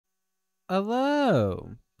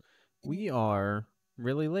Hello. We are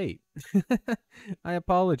really late. I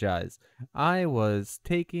apologize. I was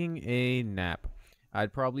taking a nap.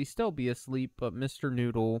 I'd probably still be asleep, but Mr.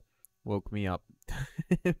 Noodle woke me up.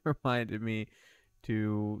 It reminded me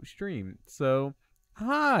to stream. So,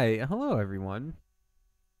 hi. Hello, everyone.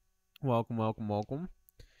 Welcome, welcome, welcome.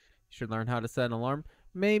 You should learn how to set an alarm.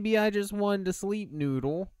 Maybe I just wanted to sleep,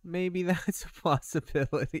 Noodle. Maybe that's a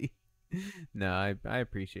possibility. No, I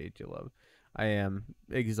appreciate you, love. I am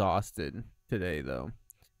exhausted today, though.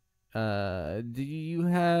 Do you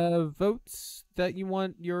have votes that you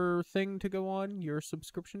want your thing to go on, your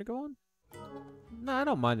subscription to go on? No, I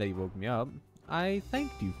don't mind that you woke me up. I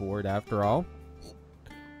thanked you for it, after all.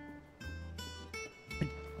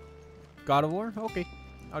 God of War? Okay,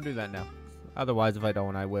 I'll do that now. Otherwise, if I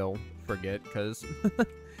don't, I will forget, because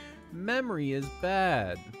memory is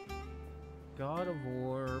bad. God of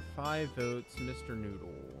War, 5 votes, Mr. Noodle.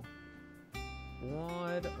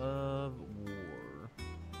 God of War.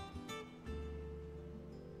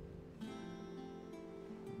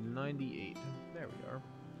 98. There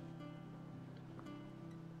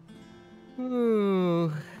we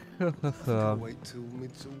are.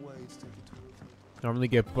 Normally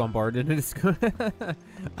get bombarded in Discord.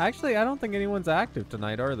 Actually, I don't think anyone's active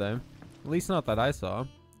tonight, are they? At least not that I saw.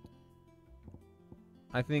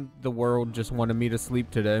 I think the world just wanted me to sleep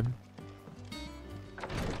today.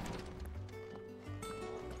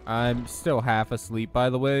 I'm still half asleep, by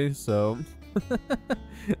the way, so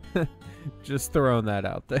just throwing that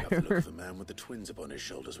out there. Have a look at the man with the twins upon his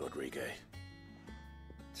shoulders, Rodrigo.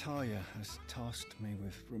 Talia has tasked me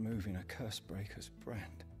with removing a Cursebreaker's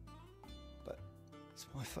brand, but it's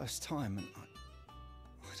my first time, and I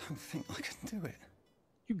don't think I can do it.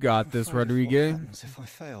 You got this, Rodrigo. What happens if I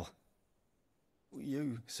fail?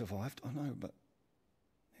 You survived, I know, but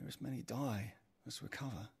near as many die as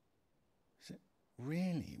recover. Is it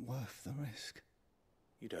really worth the risk?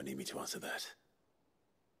 You don't need me to answer that.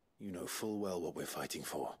 You know full well what we're fighting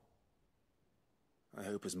for. I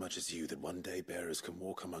hope as much as you that one day bearers can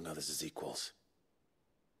walk among others as equals.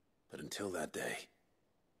 But until that day,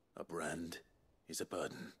 a brand is a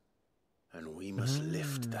burden, and we must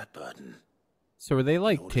lift that burden. So are they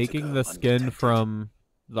like taking the skin from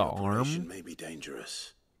the arm may be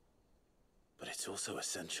dangerous, but it's also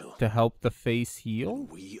essential to help the face heal?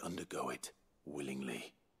 We undergo it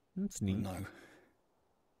willingly. That's neat. No. I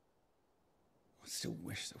still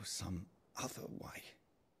wish there was some other way.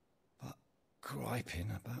 But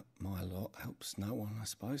griping about my lot helps no one, I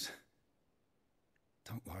suppose.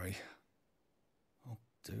 Don't worry. I'll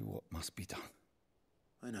do what must be done.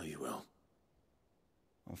 I know you will.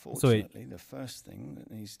 Unfortunately, the first thing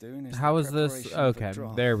that he's doing is how is this? Okay,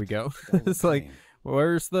 there we go. It's like,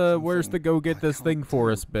 where's the go get this thing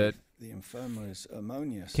for us bit? The infirmary's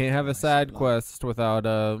ammonia. Can't have a side quest without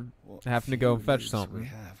having to go and fetch something. We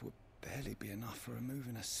have would barely be enough for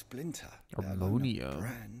removing a splinter. Ammonia.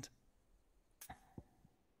 Brand.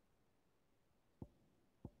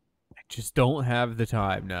 I just don't have the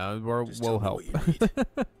time now. We'll help.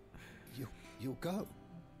 You'll go.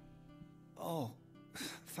 Oh.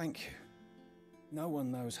 Thank you. No one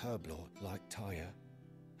knows Herblord like Taya,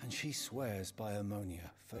 and she swears by ammonia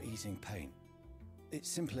for easing pain. It's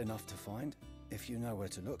simple enough to find, if you know where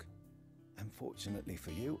to look. And fortunately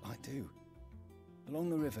for you, I do. Along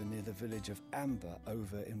the river near the village of Amber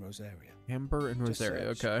over in Rosaria. Amber in Rosaria,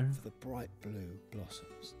 okay. For the bright blue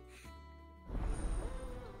blossoms.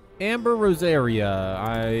 Amber Rosaria.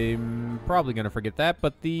 I'm probably going to forget that,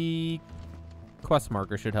 but the quest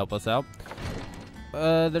marker should help us out.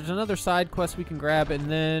 There's another side quest we can grab, and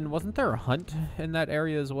then wasn't there a hunt in that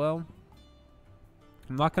area as well?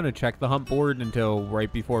 I'm not going to check the hunt board until right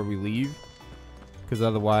before we leave, because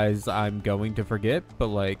otherwise I'm going to forget, but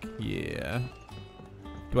like, yeah.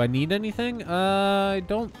 Do I need anything? I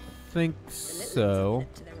don't think so.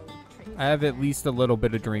 I have at least a little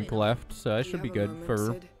bit of drink left, so I should be good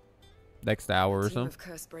for next hour or so. A team of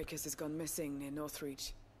Cursebreakers has gone missing near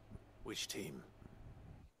Northreach. Which team?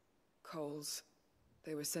 Coles.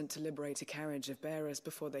 They were sent to liberate a carriage of bearers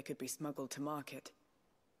before they could be smuggled to market.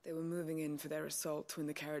 They were moving in for their assault when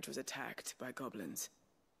the carriage was attacked by goblins.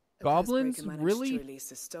 Goblins? Really? To release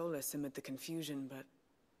the Stolas amid the confusion, but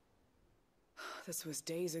this was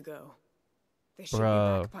days ago. They should be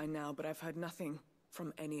back by now, but I've heard nothing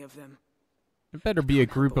from any of them. It better be a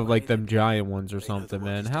group of like them giant ones or something,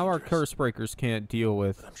 man. How our Cursebreakers can't deal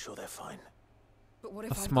with I'm sure they're fine. But what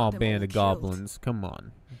if a small band of goblins? Come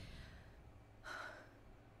on.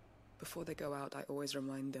 Before they go out, I always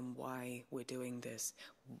remind them why we're doing this,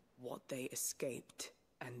 what they escaped,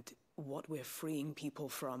 and what we're freeing people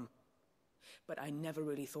from. but I never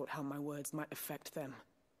really thought how my words might affect them.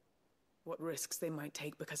 What risks they might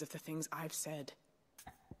take because of the things I've said.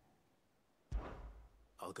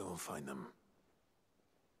 I'll go and find them.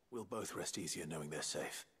 We'll both rest easier knowing they're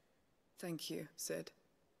safe. Thank you, Sid.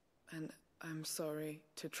 And I'm sorry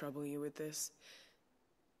to trouble you with this.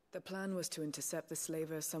 The plan was to intercept the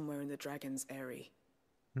slaver somewhere in the Dragon's Eyrie.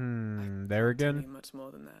 There I can't tell again? you much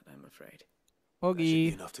more than that, I'm afraid. That should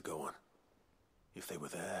be Boogie. enough to go on. If they were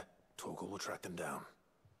there, Torgal will track them down.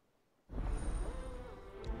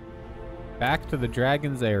 Back to the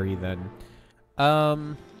Dragon's Eyrie, then.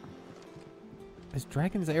 Is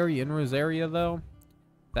Dragon's Eyrie in Rosaria, though?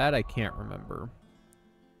 That I can't remember.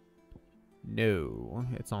 No,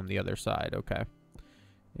 it's on the other side. Okay.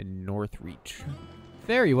 In Northreach.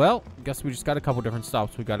 Very well. Guess we just got a couple different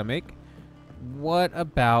stops we gotta make. What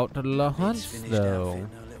about La Hunt, though?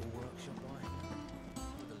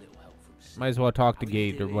 Might as well talk to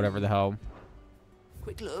Gate or whatever the hell.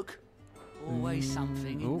 Quick look. Always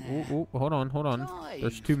something in there. Ooh, hold on.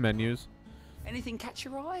 There's Clive. 2 menus. Anything catch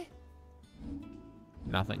your eye?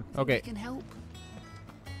 Nothing. Think Okay. we can help.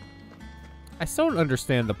 I still don't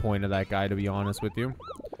understand the point of that guy, to be honest with you.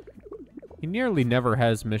 He nearly never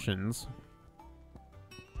has missions.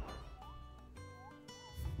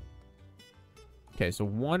 Okay, so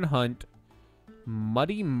 1 hunt.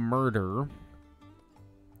 Muddy Murder.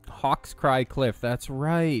 Hawk's Cry Cliff. That's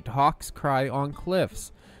right. Hawk's Cry on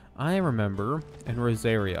Cliffs. I remember. And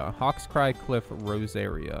Rosaria. Hawk's Cry Cliff,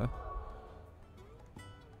 Rosaria.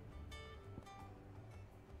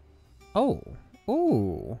 Oh.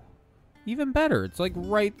 Ooh. Even better. It's like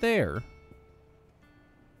right there.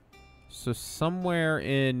 So somewhere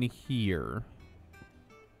in here.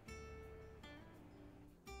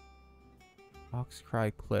 Hawk's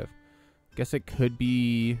Cry Cliff. Guess it could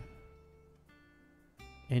be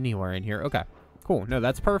anywhere in here. Okay. Cool. No,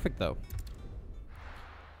 that's perfect though.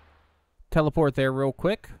 Teleport there real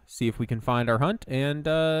quick. See if we can find our hunt and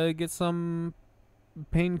get some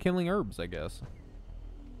pain-killing herbs, I guess.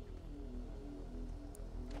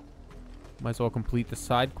 Might as well complete the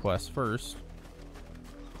side quest first.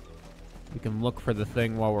 We can look for the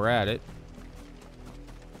thing while we're at it.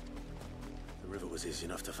 The river was easy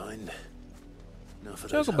enough to find. Now for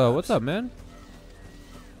those Chocobo, herbs. what's up, man?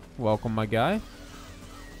 Welcome, my guy.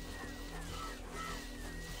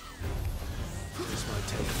 This might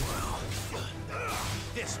take a while.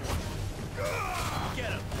 This one.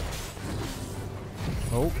 Get him.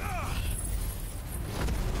 Oh.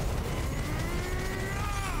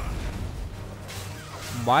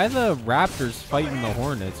 Why the raptors fighting the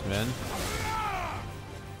hornets, man?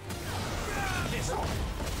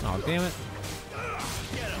 Oh, damn it.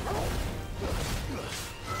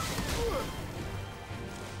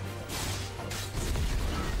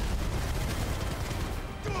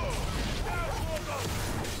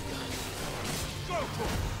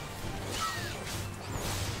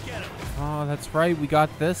 Oh, that's right. We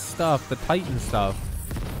got this stuff, the Titan stuff.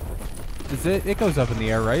 Is it? It goes up in the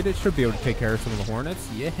air, right? It should be able to take care of some of the hornets.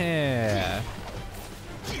 Yeah.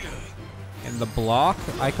 And the block,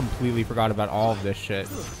 I completely forgot about all of this shit.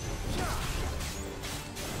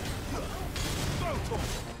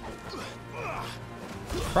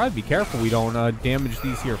 Probably be careful we don't damage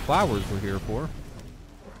these here flowers we're here for.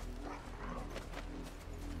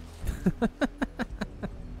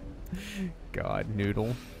 God,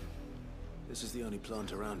 Noodle. This is the only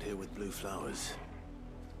plant around here with blue flowers.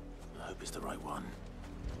 I hope it's the right one.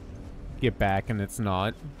 Get back and it's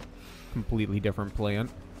not. Completely different plant.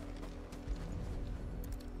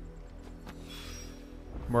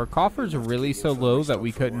 Our coffers are really so low that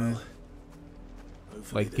we couldn't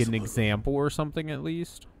Hopefully like get an this'll example or something at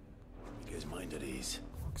least. Get his mind at ease.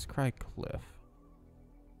 Hawk's Cry Cliff.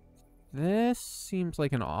 This seems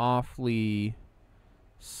like an awfully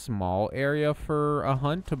small area for a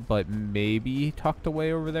hunt, but maybe tucked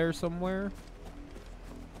away over there somewhere.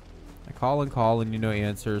 I call and you know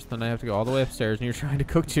answers. Then I have to go all the way upstairs and you're trying to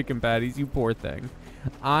cook chicken patties, you poor thing.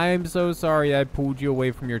 I'm so sorry I pulled you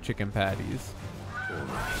away from your chicken patties.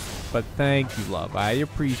 But thank you, love. I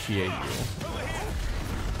appreciate you.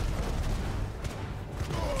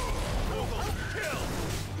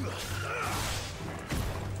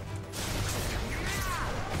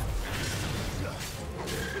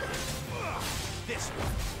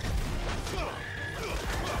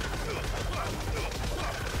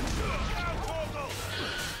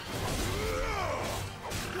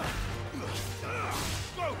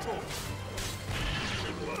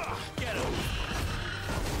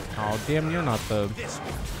 Oh, damn, you're not the...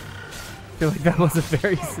 I feel like that wasn't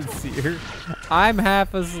very sincere. I'm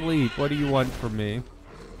half asleep. What do you want from me?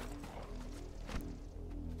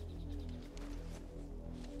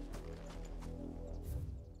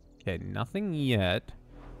 Okay, nothing yet.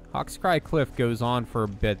 Hawkscry Cliff goes on for a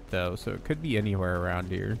bit, though, so it could be anywhere around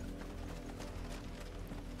here.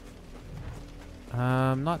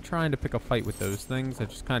 I'm not trying to pick a fight with those things. I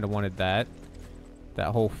just kind of wanted that. That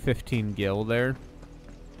whole 15 gil there.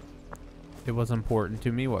 It was important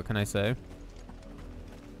to me. What can I say?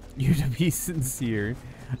 You to be sincere.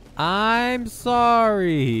 I'm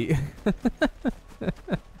sorry.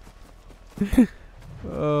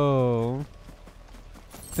 Oh.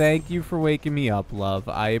 Thank you for waking me up, love.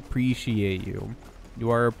 I appreciate you.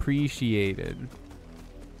 You are appreciated.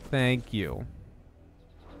 Thank you.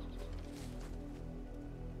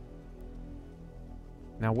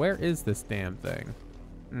 Now, where is this damn thing?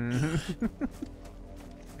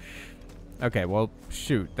 Okay, well,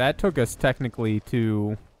 shoot. That took us technically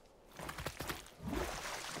to...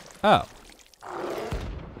 Oh.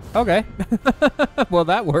 Okay. Well,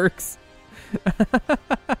 that works.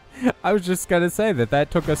 I was just gonna say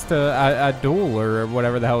that took us to a duel or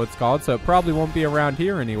whatever the hell it's called, so it probably won't be around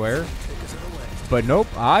here anywhere. But nope,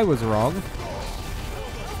 I was wrong.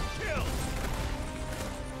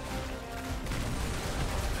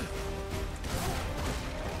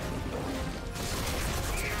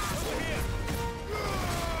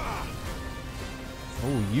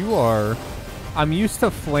 Oh, you are... I'm used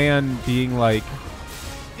to Flan being, like,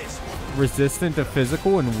 resistant to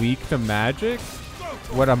physical and weak to magic.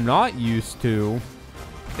 What I'm not used to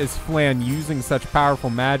is Flan using such powerful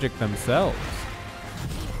magic themselves.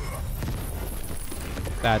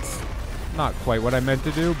 That's not quite what I meant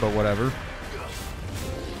to do, but whatever.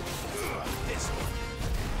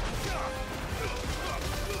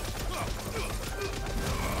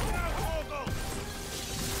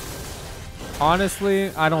 Honestly,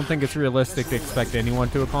 I don't think it's realistic to expect anyone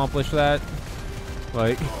to accomplish that.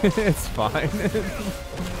 Like, it's fine.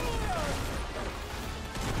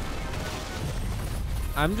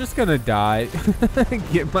 I'm just gonna die,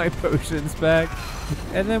 get my potions back,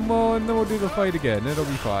 and then we'll do the fight again. It'll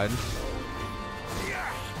be fine.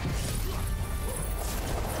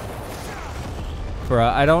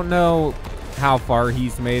 Bruh, I don't know how far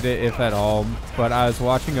he's made it, if at all, but I was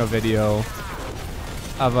watching a video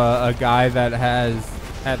of a guy that has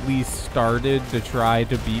at least started to try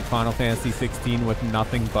to beat Final Fantasy 16 with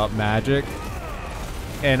nothing but magic.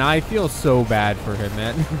 And I feel so bad for him,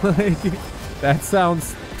 man. Like, that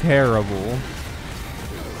sounds terrible.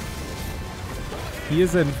 He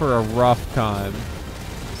is in for a rough time.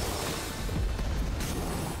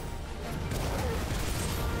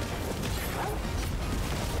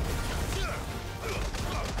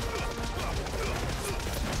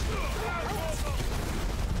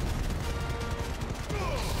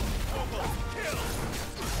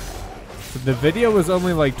 The video was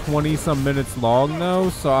only like 20 some minutes long though,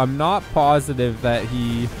 so I'm not positive that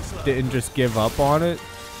he didn't just give up on it,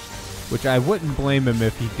 which I wouldn't blame him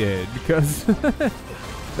if he did, because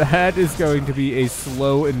that is going to be a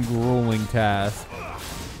slow and grueling task.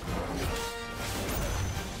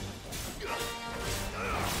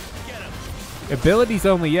 Abilities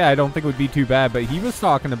only, yeah, I don't think would be too bad, but he was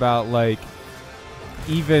talking about like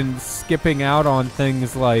even skipping out on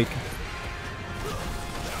things like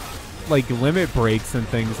limit breaks and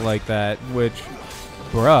things like that, which,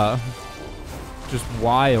 bruh, just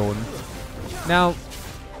wild. Now,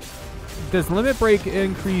 does limit break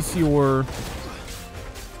increase your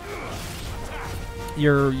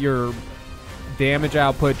damage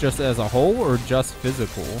output just as a whole or just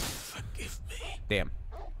physical? Forgive me. Damn.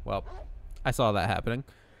 Well, I saw that happening.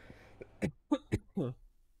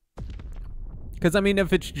 Because, I mean,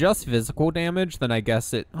 if it's just physical damage, then I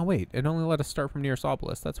guess it... Oh, wait. It only let us start from near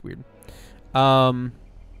Sopolis. That's weird.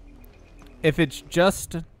 If it's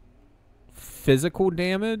just physical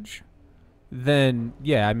damage, then,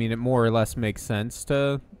 yeah, I mean, it more or less makes sense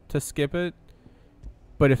to skip it.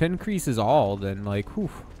 But if it increases all, then, like, whew,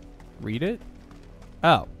 read it?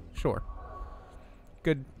 Oh, sure.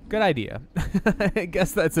 Good idea. I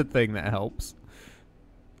guess that's a thing that helps.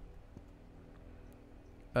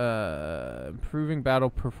 Improving battle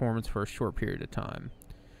performance for a short period of time.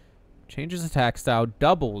 Changes attack style,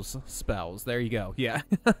 doubles spells. There you go. Yeah.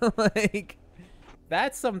 Like,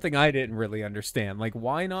 that's something I didn't really understand. Like,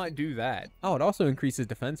 why not do that? Oh, it also increases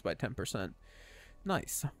defense by 10%.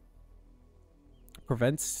 Nice.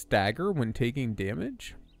 Prevents stagger when taking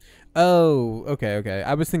damage? Oh, okay.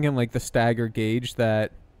 I was thinking like the stagger gauge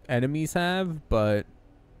that enemies have, but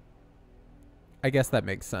I guess that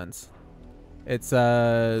makes sense. It's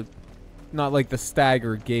not like the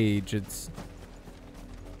stagger gauge, it's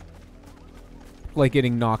like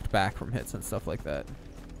getting knocked back from hits and stuff like that.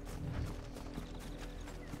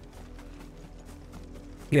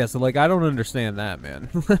 Yeah, so like I don't understand that, man.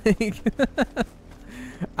 Like,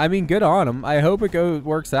 I mean, good on him. I hope it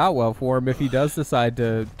works out well for him if he does decide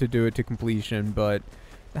to do it to completion, but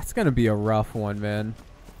that's gonna be a rough one, man.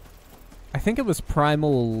 I think it was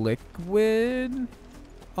Primal Liquid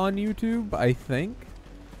on YouTube, I think.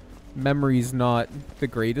 Memory's not the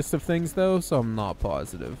greatest of things though, so I'm not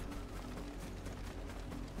positive.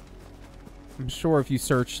 I'm sure if you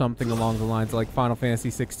search something along the lines of like Final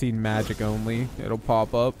Fantasy 16 Magic only, it'll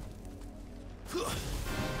pop up.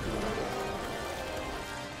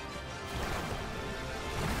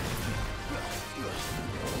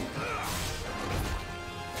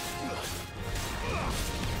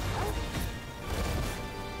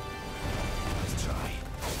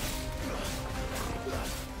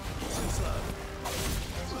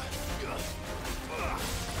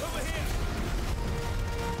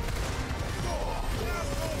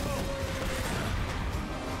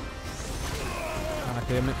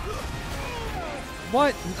 Damn it.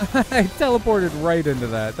 What? I teleported right into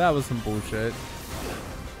that. That was some bullshit.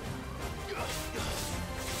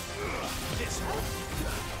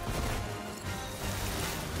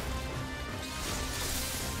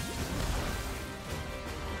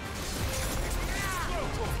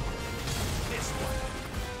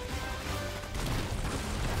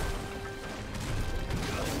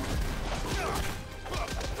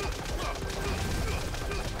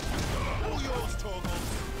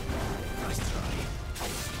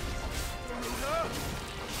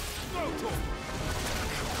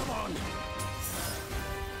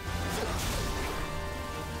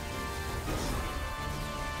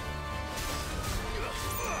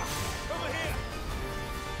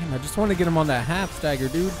 Damn, I just want to get him on that half stagger,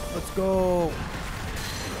 dude. Let's go.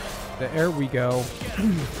 There we go.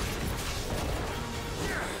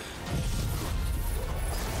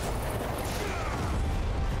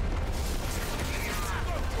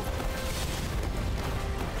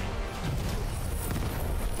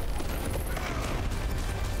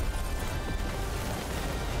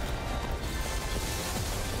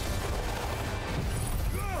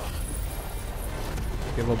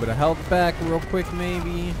 Get a little bit of health back real quick,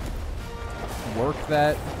 maybe. Work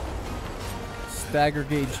that stagger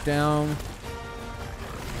gauge down.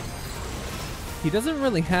 He doesn't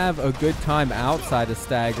really have a good time outside of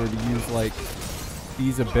stagger to use, like,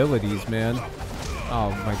 these abilities, man.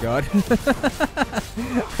 Oh, my God.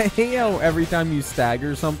 I hate how every time you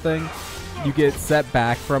stagger something, you get set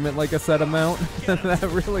back from it, like, a set amount. That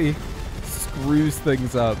really screws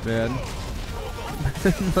things up, man.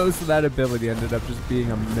 Most of that ability ended up just being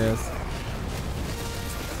a miss.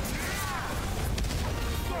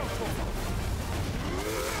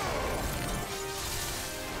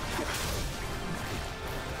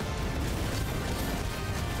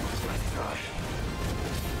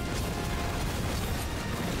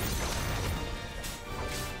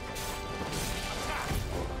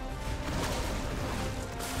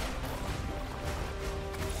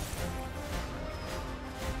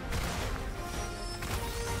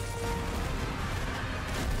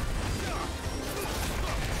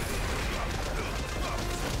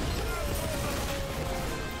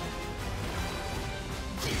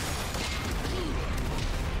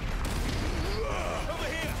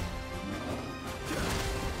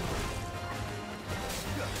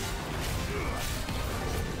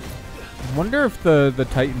 I wonder if the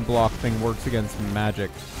Titan block thing works against magic.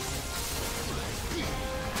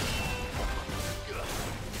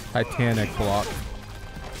 Titanic block.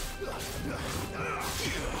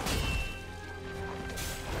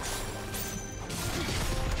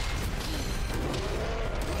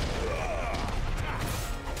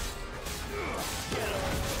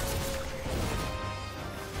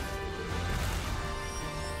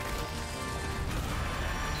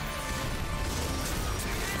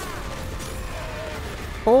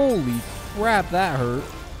 Holy crap, that hurt.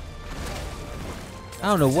 I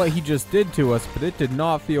don't know what he just did to us, but it did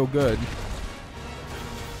not feel good.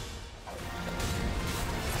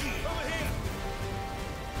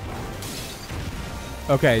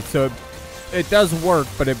 Okay, so it does work,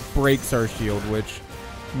 but it breaks our shield, which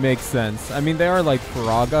makes sense. I mean, they are like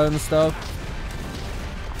Faraga and stuff.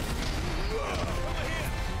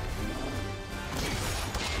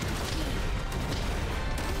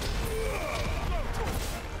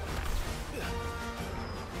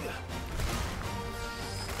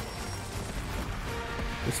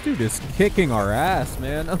 This dude is kicking our ass,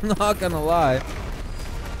 man. I'm not gonna lie.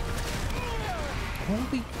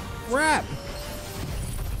 Holy crap.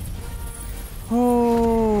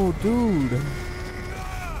 Oh, dude.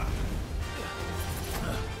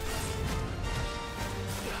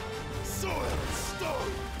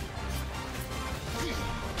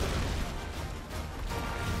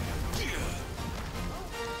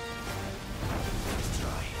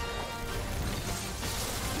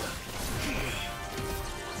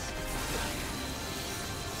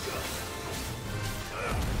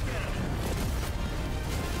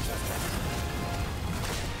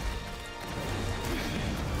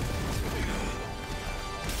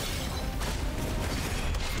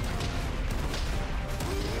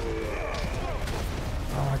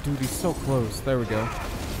 he's so close. There we go.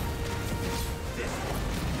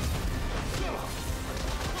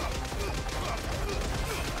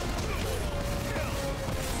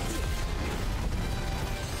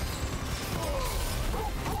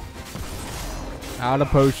 Out of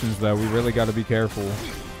potions, though. We really got to be careful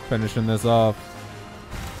finishing this off.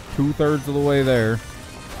 2/3 of the way there.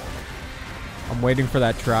 I'm waiting for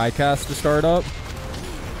that tri-cast to start up.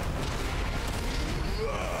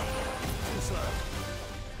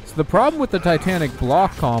 So the problem with the Titanic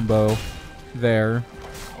block combo there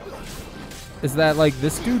is that, like,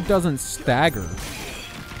 this dude doesn't stagger.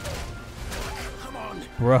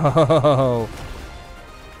 Bro.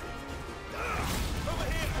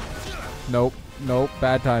 Nope. Nope.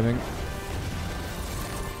 Bad timing.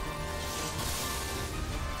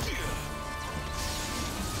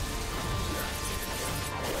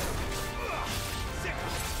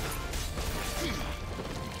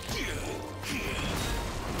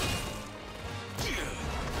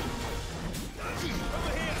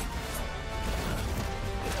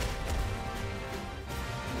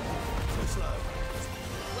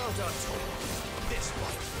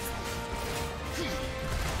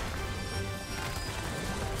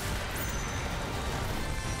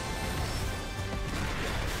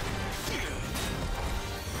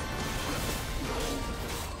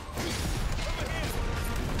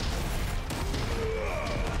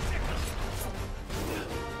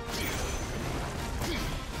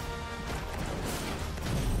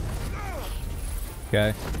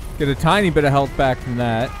 Okay. Get a tiny bit of health back from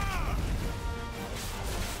that.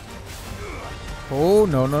 Oh,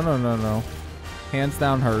 no, no, no, no, no. Hands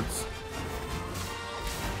down hurts.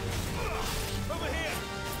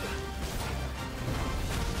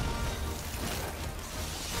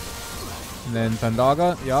 And then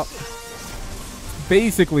Thundaga, yup.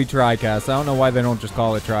 Basically Tricast. I don't know why they don't just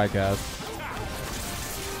call it Tricast.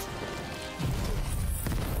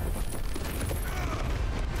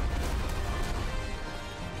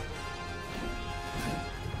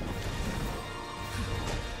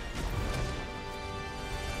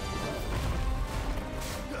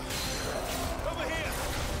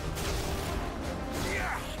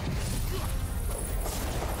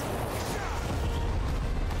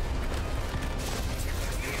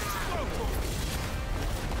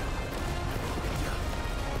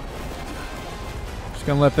 Just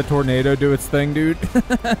gonna let the tornado do its thing, dude.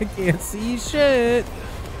 I can't see shit.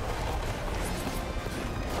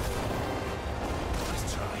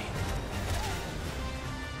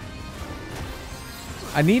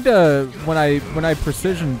 I need to, when I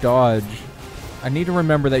precision dodge, I need to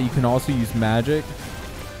remember that you can also use magic.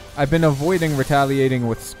 I've been avoiding retaliating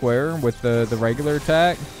with square with the regular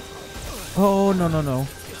attack. Oh, no, no, no.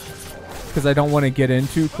 Because I don't want to get in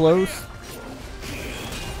too close.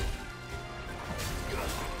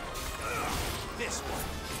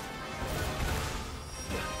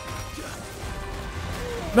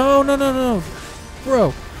 No, no, no, no.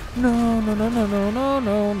 Bro. No, no, no, no, no, no,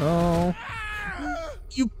 no, no.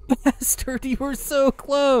 You bastard. You were so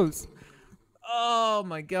close. Oh,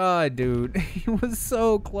 my God, dude. He was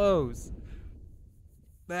so close.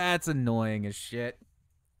 That's annoying as shit.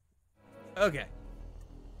 Okay.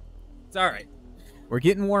 It's all right. We're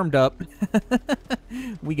getting warmed up.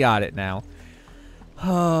 We got it now.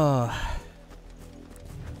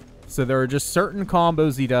 So there are just certain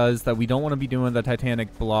combos he does that we don't want to be doing the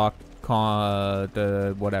Titanic block,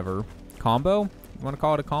 the whatever combo. You want to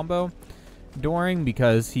call it a combo? During,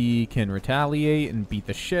 because he can retaliate and beat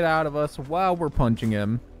the shit out of us while we're punching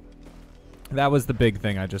him. That was the big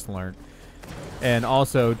thing I just learned. And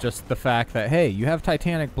also just the fact that, hey, you have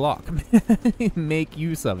Titanic block. Make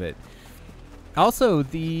use of it. Also,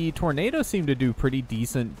 the tornado seemed to do pretty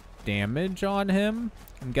decent damage on him.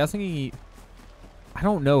 I'm guessing he... I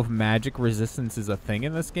don't know if magic resistance is a thing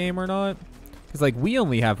in this game or not. Because, like, we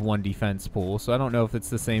only have one defense pool, so I don't know if it's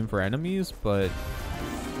the same for enemies, but...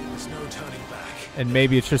 There's no turning back. And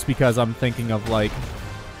maybe it's just because I'm thinking of, like,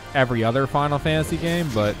 every other Final Fantasy game,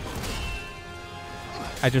 but...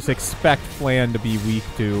 I just expect Flan to be weak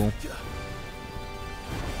to...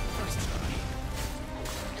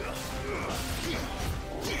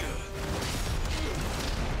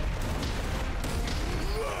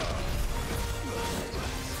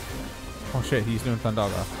 Oh shit, he's doing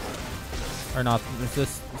Thundaga. Or not, is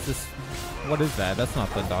this, what is that? That's not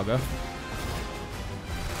Thundaga.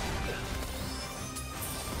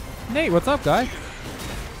 Nate, what's up, guy?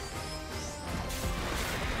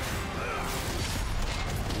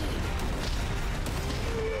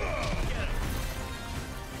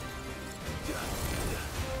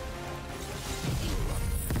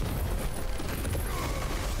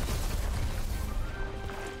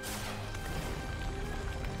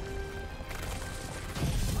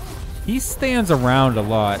 He stands around a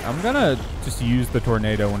lot. I'm gonna just use the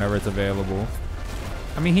tornado whenever it's available.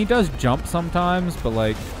 I mean, he does jump sometimes, but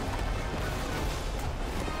like...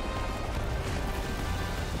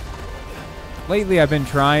 lately, I've been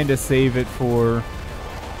trying to save it for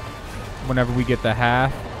whenever we get the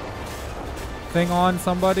half thing on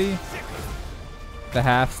somebody. The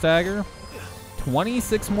half stagger.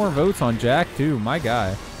 26 more votes on Jack, too. My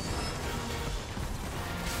guy.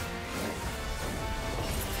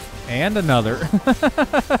 And another.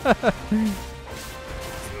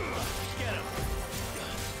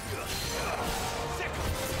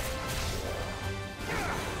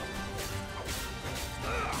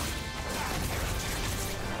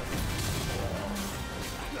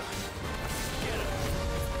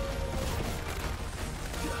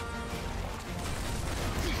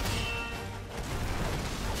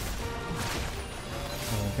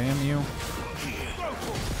 Oh, damn you.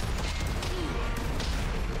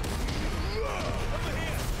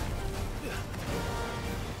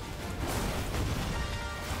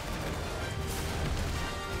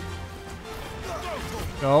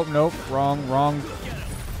 Oh, nope.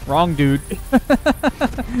 Wrong dude.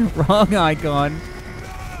 Wrong icon.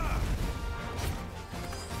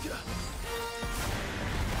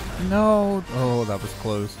 No. Oh, that was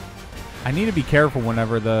close. I need to be careful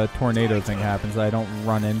whenever the tornado thing happens. I don't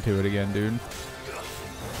run into it again, dude.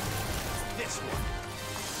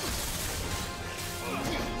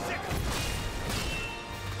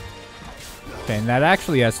 Okay, and that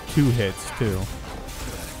actually has 2 hits, too.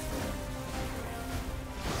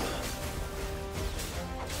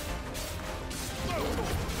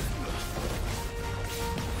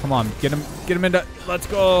 Come on, get him into, let's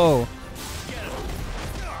go.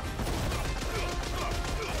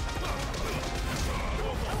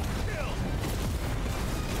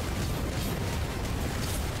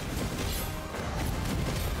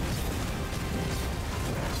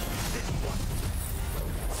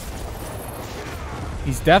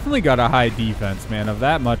 He's definitely got a high defense, man. Of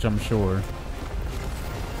that much, I'm sure.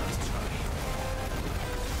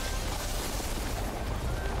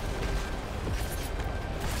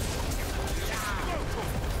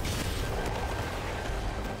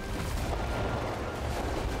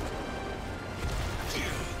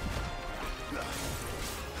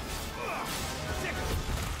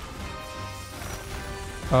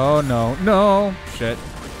 Oh, no. No. Shit.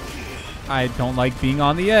 I don't like being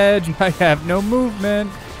on the edge. I have no movement.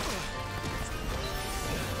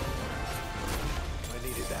 I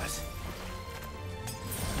needed that.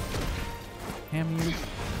 Damn you.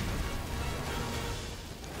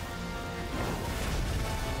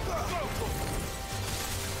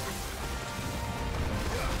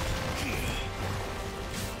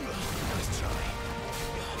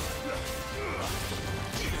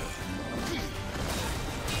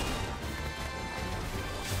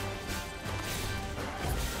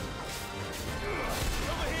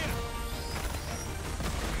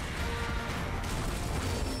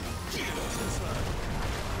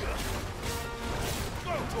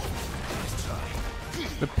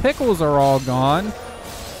 The pickles are all gone.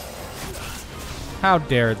 How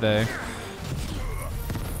dare they?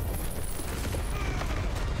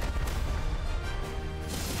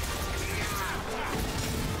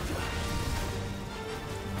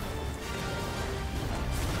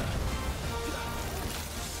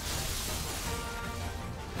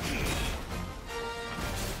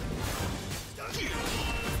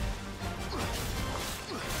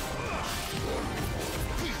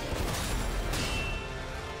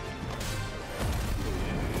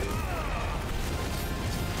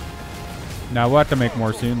 Now we'll have to make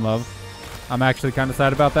more soon, love. I'm actually kind of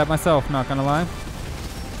sad about that myself, not gonna lie.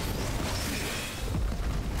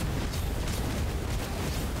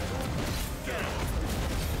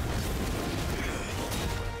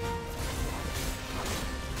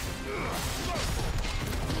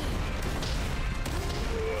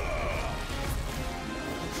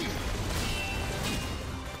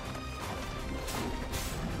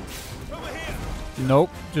 Nope,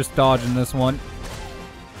 just dodging this one.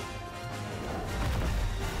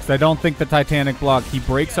 I don't think the Titanic block, he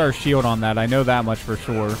breaks our shield on that. I know that much for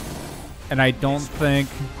sure. And I don't think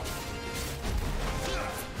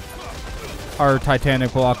our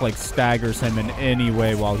Titanic block like staggers him in any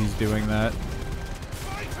way while he's doing that.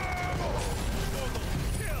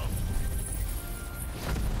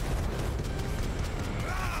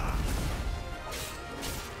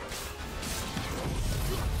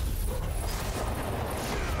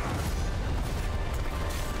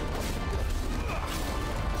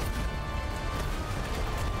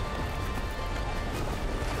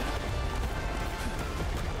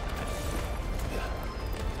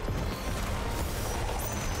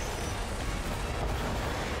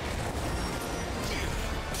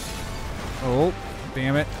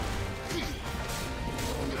 Damn it.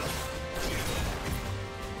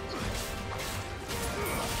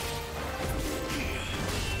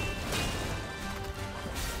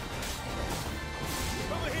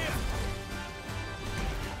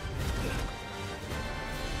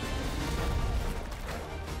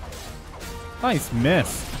 Nice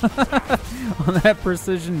miss. On that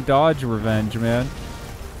precision dodge revenge, man.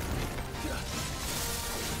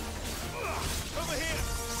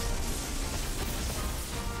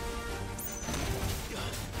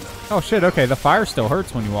 Oh shit, okay, the fire still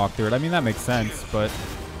hurts when you walk through it. I mean, that makes sense, but...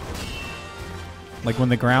 like when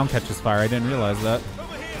the ground catches fire, I didn't realize that.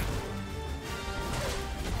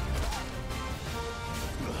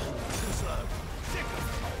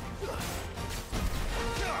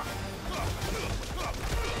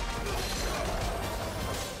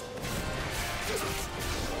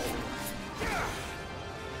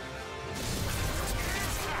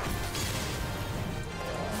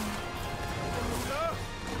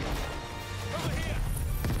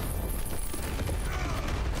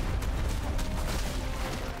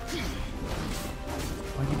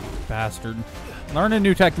 Bastard. Learn a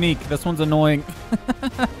new technique. This one's annoying.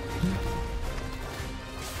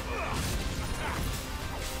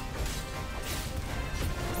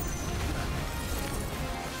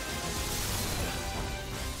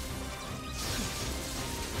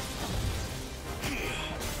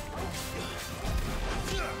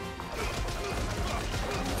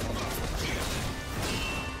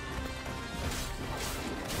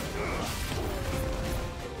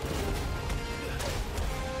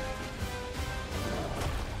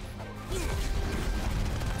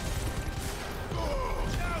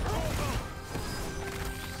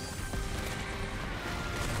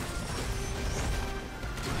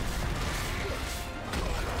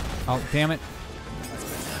 Oh, damn it.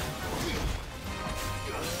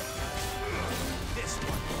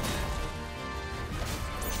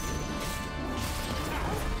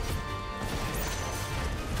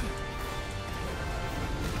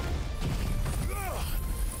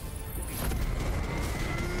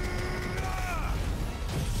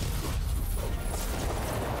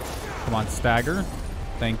 Come on, stagger.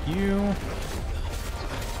 Thank you.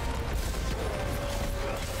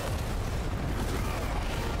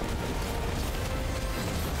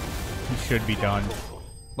 Should be done.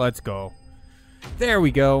 Let's go. There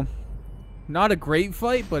we go. Not a great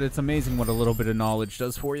fight, but it's amazing what a little bit of knowledge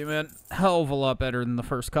does for you, man. Hell of a lot better than the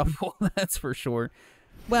first couple, that's for sure.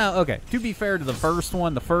 Well, okay, to be fair to the first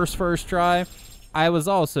one, the first try, I was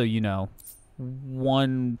also, you know,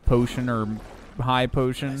 one potion or high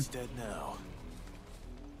potion. Dead now.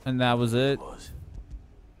 And that was it.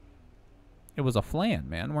 It was a flan,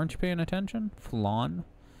 man. Weren't you paying attention? Flan.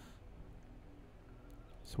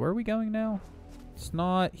 So where are we going now? It's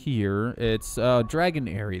not here. It's Dragon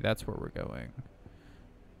Airy. That's where we're going.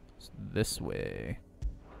 It's this way.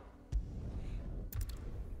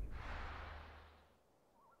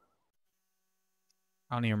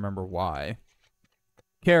 I don't even remember why.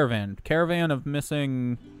 Caravan. Caravan of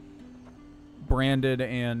missing branded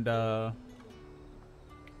and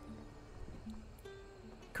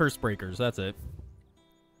curse breakers. That's it.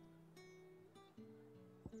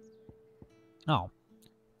 Oh.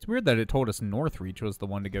 It's weird that it told us Northreach was the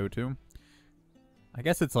one to go to. I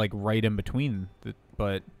guess it's like right in between,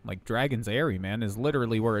 but like Dragon's Airy, man, is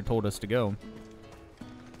literally where it told us to go.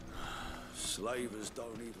 Slavers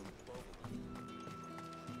don't even bother.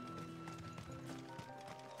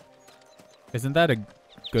 Isn't that a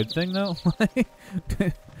good thing though?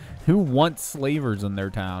 Who wants slavers in their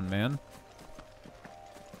town, man?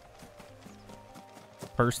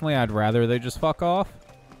 Personally, I'd rather they just fuck off,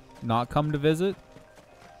 not come to visit.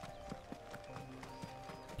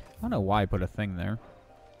 I don't know why I put a thing there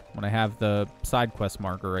when I have the side quest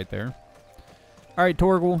marker right there. Alright,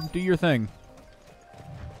 Torgal, do your thing.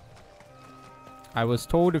 I was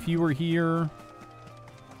told if you were here...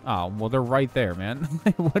 Oh, well, they're right there, man.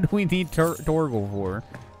 What do we need Torgal for?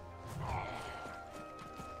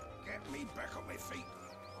 Get me back on my feet.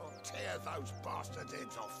 I'll tear those bastard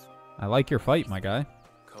heads off. I like your fight, my guy.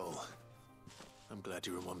 Cole, I'm glad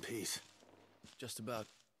you're in one piece. Just about.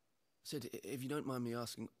 Sid, if you don't mind me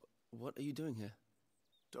asking, what are you doing here?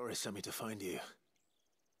 Doris sent me to find you.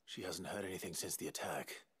 She hasn't heard anything since the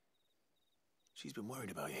attack. She's been worried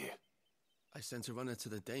about you. I sent a runner to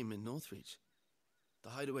the Dame in Northreach.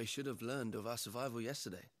 The hideaway should have learned of our survival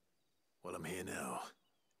yesterday. Well, I'm here now.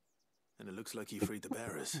 And it looks like you freed the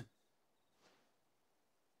bearers.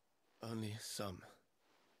 Only some.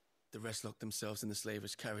 The rest locked themselves in the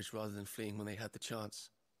slavers' carriage rather than fleeing when they had the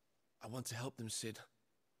chance. I want to help them, Sid.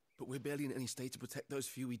 But we're barely in any state to protect those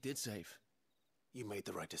few we did save. You made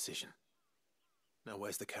the right decision. Now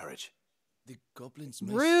where's the carriage? The goblins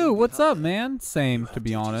may Rue, still be what's out up, there. man? Same, You to have be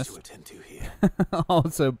duties honest. to attend to here.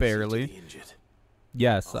 Also See to barely. the injured.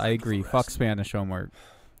 Yes, I'll I handle the agree. rest. Fuck Spanish homework.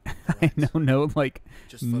 I Alright. know, no, like,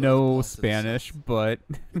 Just follow the no path to the Spanish, south. but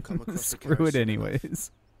You'll come across the screw carriage it soon enough.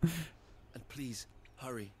 anyways. And please,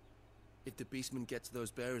 hurry. If the beastmen get to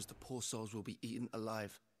those bearers, the poor souls will be eaten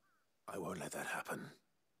alive. I won't let that happen.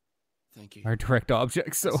 Thank you. Our direct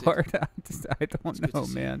object's so That's it. hard. I It's don't good to know,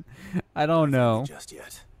 see man. I don't Not for me know. just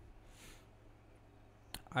yet.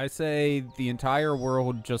 I say the entire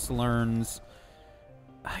world just learns.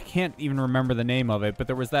 I can't even remember the name of it, but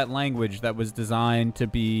there was that language that was designed to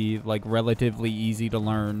be like relatively easy to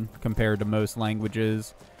learn compared to most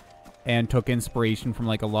languages, and took inspiration from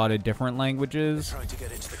like a lot of different languages. Trying to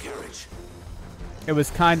get into the carriage. It was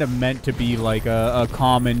kind of meant to be like a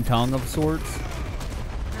common tongue of sorts.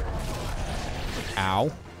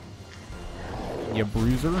 Ow. You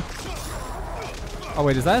bruiser. Oh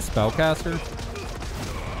wait, is that a spellcaster?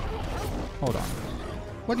 Hold on.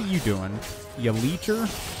 What are you doing? You leecher?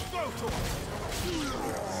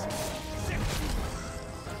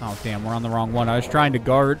 Oh damn, we're on the wrong one. I was trying to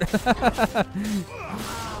guard.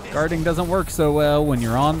 Guarding doesn't work so well when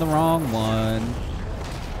you're on the wrong one.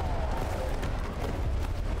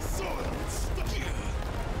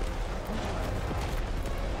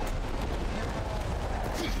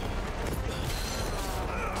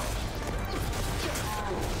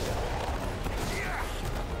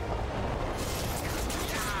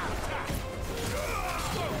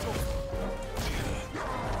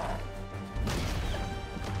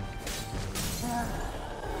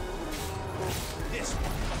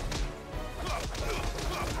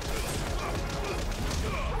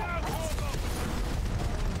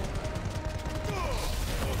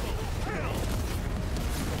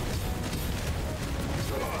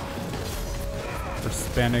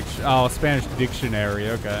 Spanish, oh, Spanish dictionary,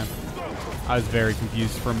 okay. I was very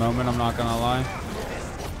confused for a moment, I'm not gonna lie.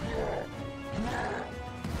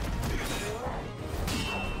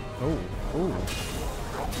 Oh, oh.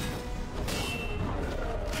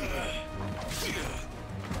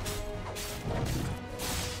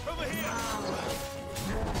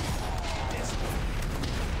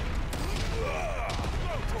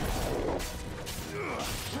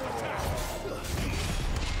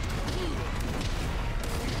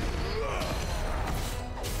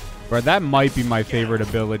 Bro, that might be my favorite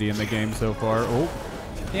ability in the game so far. Oh,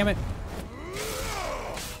 damn it.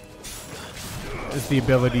 Is the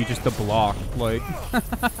ability just to block, like. Not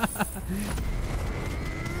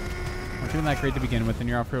doing that great to begin with, and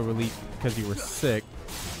you're off for a relief because you were sick.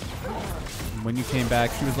 And when you came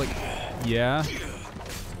back, she was like, yeah.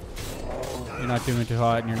 You're not doing too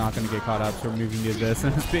hot, and you're not going to get caught up, so we're moving to this,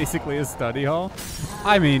 and it's basically a study hall.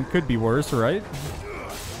 I mean, could be worse, right?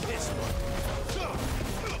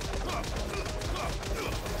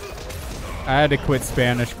 I had to quit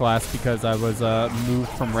Spanish class because I was moved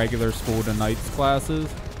from regular school to nights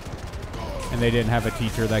classes, and they didn't have a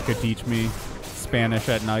teacher that could teach me Spanish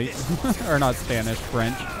at night. Or not Spanish,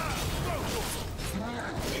 French.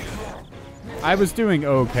 I was doing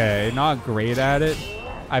okay, not great at it.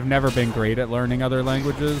 I've never been great at learning other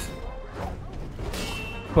languages,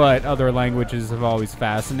 but other languages have always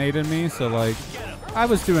fascinated me, so like, I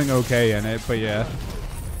was doing okay in it, but yeah.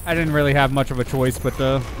 I didn't really have much of a choice but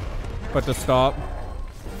to stop.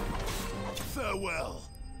 Farewell.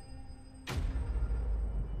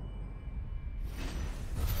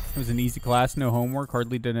 It was an easy class, no homework,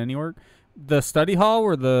 hardly did any work. The study hall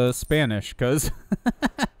or the Spanish? Because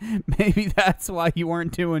maybe that's why you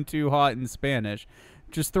weren't doing too hot in Spanish.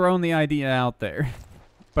 Just throwing the idea out there.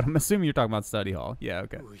 But I'm assuming you're talking about study hall. Yeah,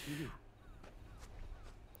 okay. Who are you?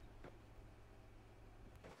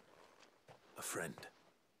 A friend.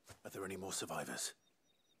 Are there any more survivors?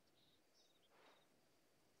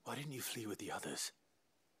 Why didn't you flee with the others?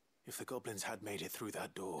 If the goblins had made it through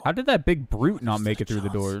that door... How did that big brute not Stood make a it through the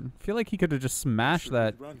chance. door? I feel like he could have just smashed Should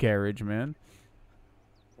that we run? carriage, man.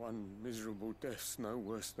 One miserable death's no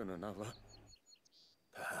worse than another.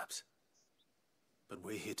 Perhaps. But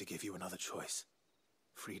we're here to give you another choice.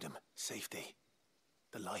 Freedom, safety,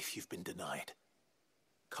 the life you've been denied.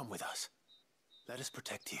 Come with us. Let us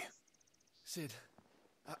protect you. Sid,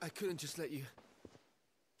 I couldn't just let you...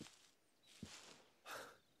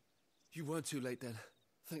 You weren't too late then.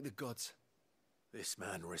 Thank the gods. This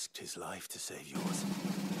man risked his life to save yours.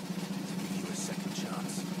 To give you a second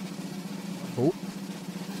chance. Oh.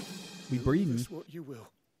 We Do breeding. with us what you will.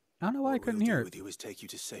 I don't know why I What couldn't we'll hear do it. with you is take you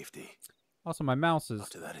to safety. Also, my mouse is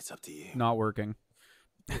After that, it's up to you. not working.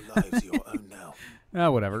 Your lives are your own now. Ah,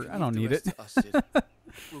 whatever. I don't need it.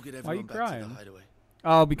 We'll get Why are you everyone back to crying? the hideaway.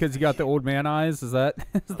 Oh, because you got the old man eyes? Is that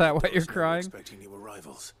is that why you're Those who were crying? Expecting new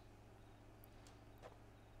arrivals.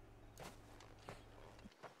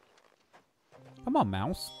 Come on,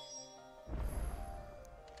 mouse.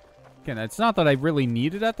 Again, it's not that I really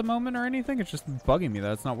need it at the moment or anything. It's just bugging me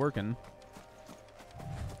that it's not working.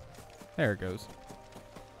 There it goes.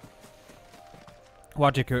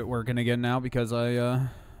 Watch it quit working again now because I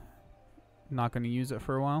not going to use it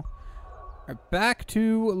for a while. Alright, back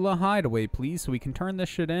to the hideaway, please, so we can turn this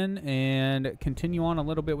shit in and continue on a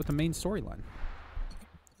little bit with the main storyline.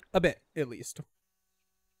 A bit, at least.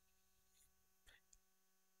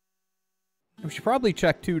 We should probably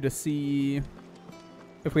check, too, to see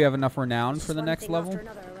if we have enough renown for the next level.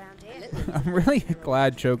 I'm really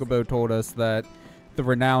glad Chocobo told us that the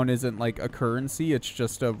renown isn't like a currency, it's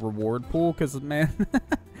just a reward pool, because, man,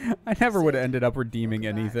 I never would have ended up redeeming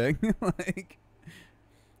anything. Like,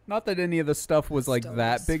 not that any of the stuff was like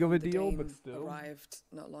that big of a deal, but still. Arrived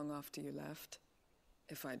not long after you left.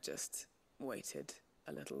 If I'd just waited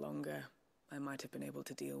a little longer, I might have been able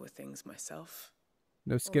to deal with things myself.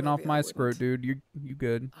 No skin off my scrot, dude. You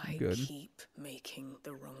good. You good. I keep making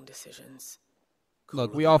the wrong decisions.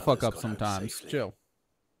 Look, we all fuck up sometimes. Chill.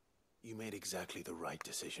 You made exactly the right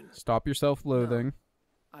decision. Stop your self-loathing.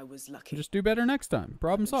 I was lucky. Just do better next time.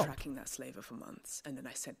 Problem solved. Tracking that slaver for months, and then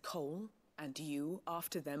I sent Cole and you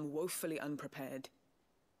after them, woefully unprepared.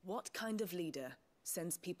 What kind of leader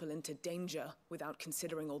sends people into danger without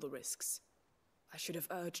considering all the risks? I should have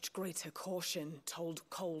urged greater caution, told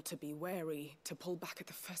Cole to be wary, to pull back at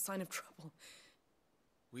the first sign of trouble.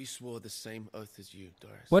 We swore the same oath as you,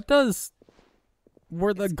 Doris. What does...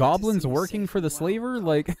 Were the goblins working for the slaver?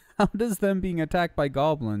 Like, how does them being attacked by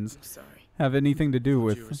goblins have anything to do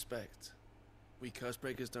with... Due respect. We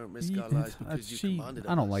Cursebreakers don't risk our lives because you commanded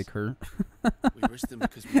us. I don't like her. We risk them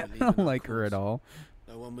because we believe I don't like her at all.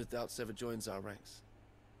 No one without Sever joins our ranks.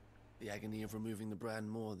 The agony of removing the brand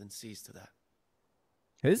more than sees to that.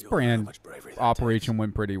 His brand operation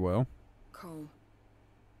went pretty well. Cole.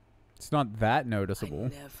 It's not that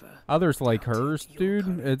noticeable. Others like hers,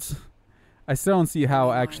 dude, it's... I still don't see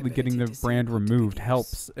how actually getting the brand removed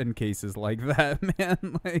helps in cases like that,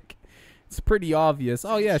 man. Like, it's pretty obvious.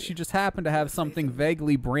 Oh yeah, she just happened to have something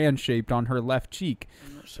vaguely brand-shaped on her left cheek.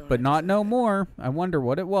 But not no more. I wonder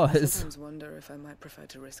what it was. I sometimes wonder if I might prefer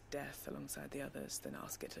to risk death alongside the others than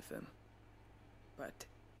ask it of them. But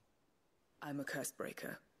I'm a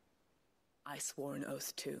Cursebreaker. I swore an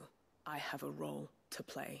oath too. I have a role to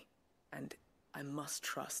play, and I must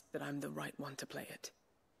trust that I'm the right one to play it.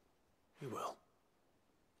 You will.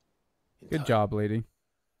 Good job, lady.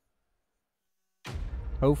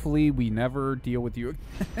 Hopefully we never deal with you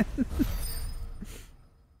again.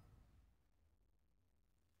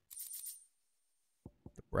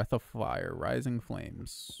 The breath of fire, rising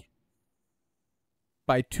flames.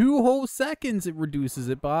 By 2 whole seconds it reduces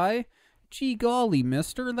it by. Gee golly,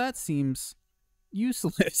 mister, that seems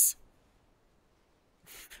useless.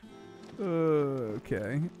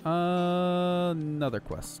 Okay. Another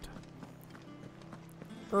quest.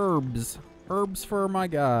 Herbs. Herbs for my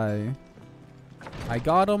guy. I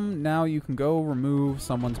got him. Now you can go remove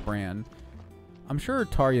someone's brand. I'm sure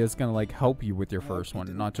Tarya's gonna like help you with your first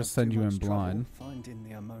one, not just send you in blind. Finding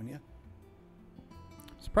the ammonia.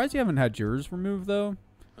 Surprised you haven't had yours removed though.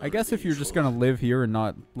 I guess if you're just gonna live here and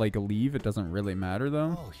not like leave, it doesn't really matter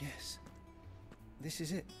though. Oh yes, this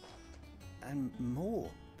is it, and more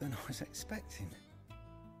than I was expecting.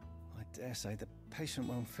 I dare say the patient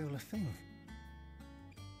won't feel a thing.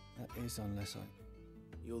 That is, unless I...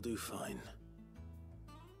 You'll do fine.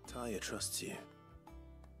 Taya trusts you,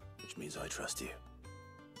 which means I trust you.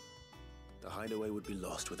 The hideaway would be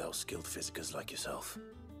lost without skilled physicers like yourself.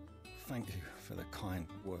 Thank you for the kind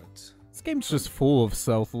words. This game's just full of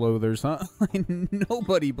self-loathers, huh? Like,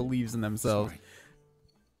 nobody believes in themselves. Sorry.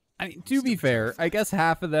 I mean, to be fair, I guess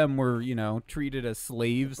half of them were, you know, treated as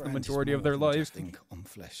slaves the majority of their life. Ink on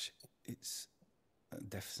flesh. It's a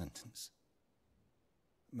death sentence.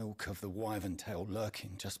 Milk of the wyvern tail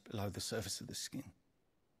lurking just below the surface of the skin.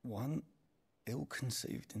 One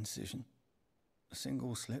ill-conceived incision, a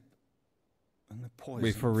single slip, and the poison.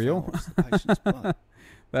 Wait, for real? The patient's blood.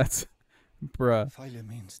 That's, bruh. Failure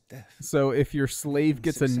means death. So if your slave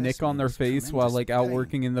gets a nick on their face while like out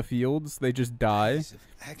working in the fields, they just die. Of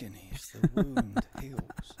agony as the wound heals.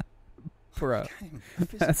 Bruh,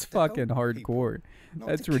 that's fucking hardcore.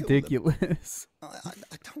 That's ridiculous. I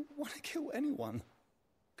don't want to kill anyone.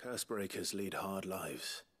 Cursebreakers lead hard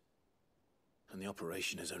lives, and the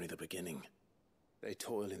operation is only the beginning. They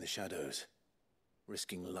toil in the shadows,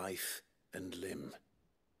 risking life and limb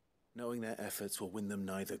knowing their efforts will win them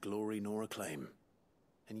neither glory nor acclaim.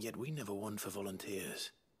 And yet we never won for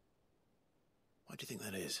volunteers. Why do you think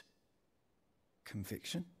that is?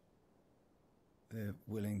 Conviction? They're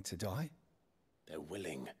willing to die? They're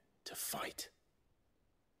willing to fight.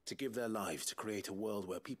 To give their lives to create a world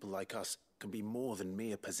where people like us can be more than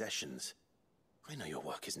mere possessions. I know your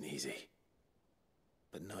work isn't easy,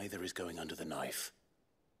 but neither is going under the knife.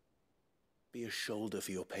 Be a shoulder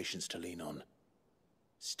for your patients to lean on.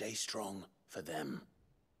 Stay strong for them.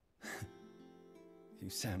 You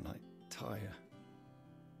sound like Tyre.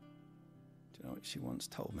 Do you know what she once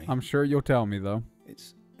told me? I'm sure you'll tell me, though.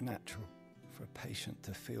 It's natural for a patient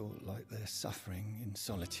to feel like they're suffering in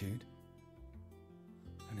solitude.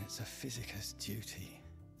 And it's a physicist's duty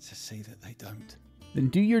to see that they don't. Then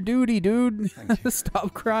do your duty, dude. Thank you.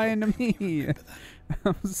 Stop crying to me.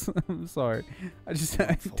 Remember that. I'm sorry. I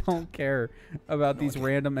don't care about these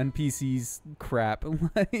random NPCs crap.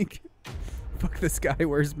 Like, fuck this guy.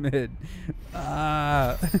 Where's mid?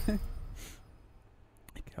 I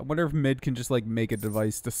wonder if mid can just like make a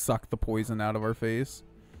device to suck the poison out of our face.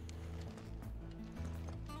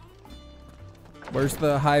 Where's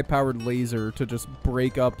the high-powered laser to just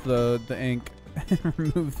break up the ink and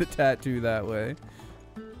remove the tattoo that way?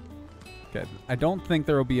 Okay, I don't think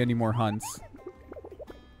there will be any more hunts.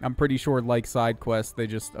 I'm pretty sure, like side quests, they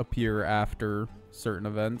just appear after certain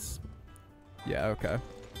events. Yeah, okay.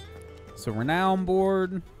 So we're now on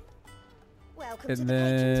board. Welcome And to the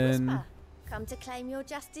Patron's then- Whisper. Come to claim your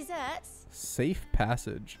just desserts? Safe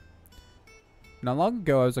passage. Not long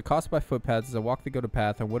ago, I was accosted by footpads as I walked the go-to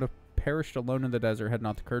path. I would have perished alone in the desert had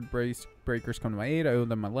not the curd breakers come to my aid. I owe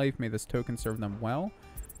them my life. May this token serve them well.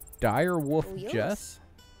 Dire Wolf All yours. Jess.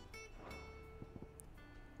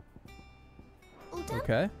 All done?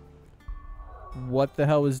 Okay. What the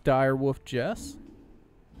hell is Dire Wolf Jess?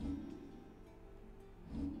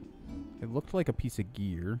 It looked like a piece of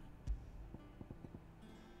gear.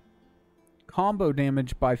 Combo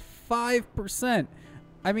damage by 5%.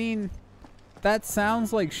 I mean, that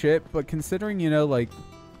sounds like shit, but considering, you know, like,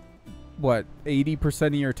 what, 80%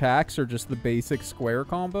 of your attacks are just the basic square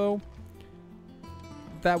combo,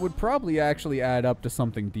 that would probably actually add up to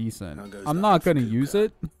something decent. How goes I'm that not for going to use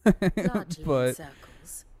it, Largely in but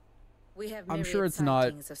circles. We have I'm sure myriad it's not,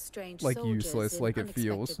 sightings of strange like, soldiers useless in like it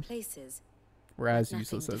feels. unexpected places, we're as but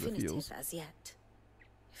useless nothing as it definitive feels. as yet.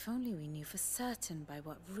 If only we knew for certain by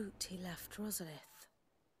what route he left Rosalith.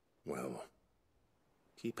 Well,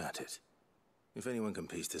 keep at it. If anyone can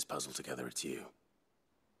piece this puzzle together, it's you.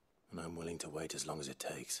 And I'm willing to wait as long as it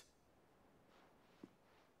takes.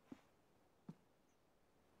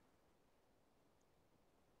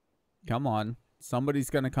 Come on. Somebody's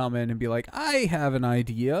going to come in and be like, I have an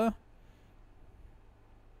idea.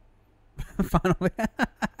 Finally.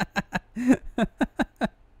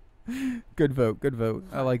 Good vote. Good vote.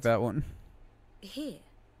 I like that one. Here.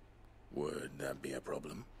 Would that be a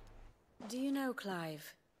problem? Do you know,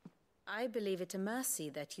 Clive? I believe it a mercy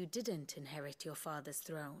that you didn't inherit your father's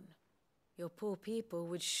throne. Your poor people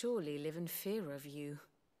would surely live in fear of you.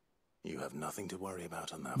 You have nothing to worry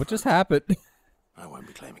about on that What just front. happened? I won't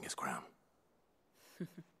be claiming his crown.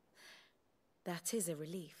 That is a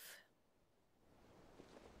relief.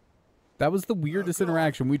 That was the weirdest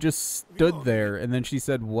interaction. We just stood there, and then she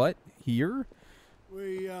said, what? Here?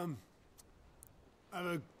 We, have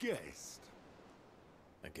a guest.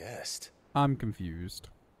 A guest? I'm confused.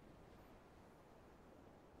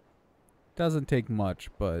 Doesn't take much,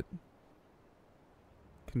 but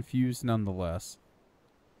confused nonetheless.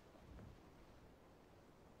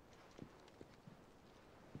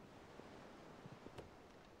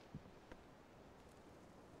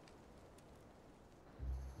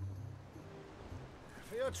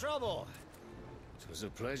 For your trouble. It was a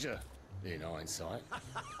pleasure, in hindsight.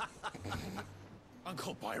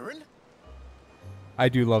 Uncle Byron? I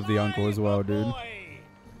do love the uncle as well, dude. Boy!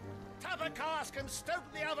 Tap a cask and stoke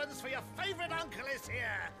the ovens for your favorite uncle is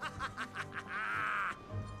here!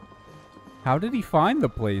 How did he find the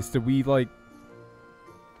place? Did we, like...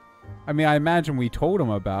 I mean, I imagine we told him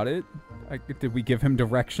about it. Did we give him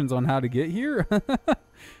directions on how to get here?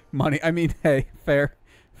 Money. I mean, hey, fair.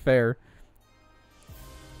 Fair.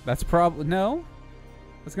 That's probably... No?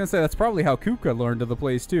 I was gonna say, that's probably how Kuka learned of the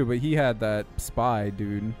place, too. But he had that spy,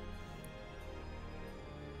 dude.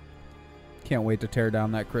 Can't wait to tear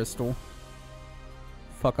down that crystal.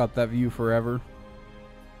 Fuck up that view forever.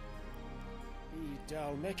 The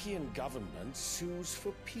Dalmekian government sues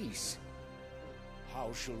for peace.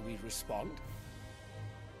 How shall we respond?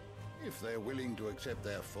 If they're willing to accept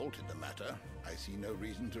their fault in the matter, I see no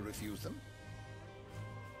reason to refuse them.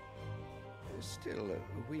 Still,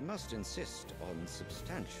 we must insist on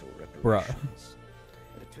substantial reparations.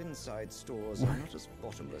 The twin-side stores are not as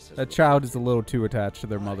bottomless as that child is a little too attached to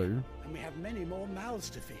their mother. And we have many more mouths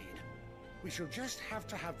to feed. We shall just have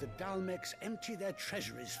to have the Dalmex empty their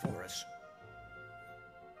treasuries for us.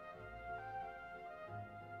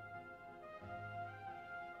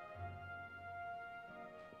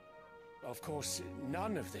 Of course,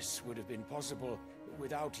 none of this would have been possible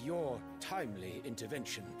without your timely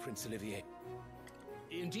intervention, Prince Olivier.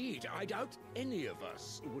 Indeed, I doubt any of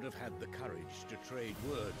us would have had the courage to trade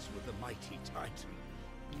words with the mighty Titan,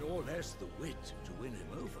 nor less the wit to win him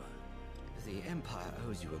over. The Empire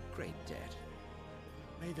owes you a great debt.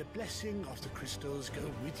 May the blessing of the crystals go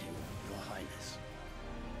with you, Your Highness.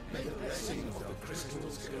 May the blessing of the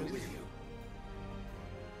crystals go with you.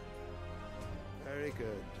 Very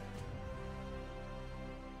good.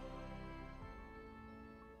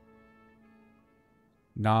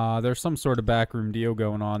 Nah, there's some sort of backroom deal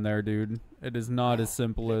going on there, dude. It is not as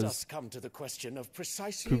simple Let as us come to the question of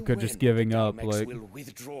precisely Kupka just when giving the up, Dalmex like... will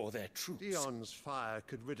withdraw their troops. Dion's fire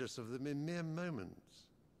could rid us of them in mere moments.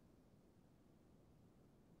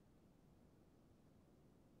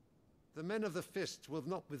 The men of the Fist will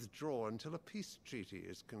not withdraw until a peace treaty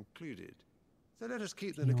is concluded. So let us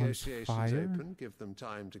keep the Dion's negotiations fire? open, give them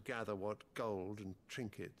time to gather what gold and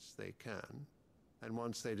trinkets they can. And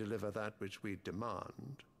once they deliver that which we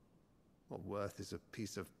demand, what worth is a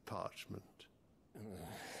piece of parchment?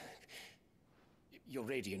 Your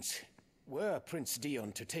Radiance, were Prince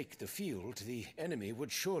Dion to take the field, the enemy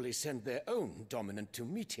would surely send their own dominant to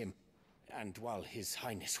meet him. And while His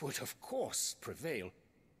Highness would of course prevail,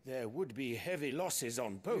 there would be heavy losses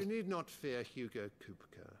on both. You need not fear Hugo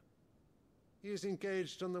Kupka. He is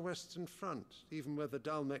engaged on the Western Front. Even were the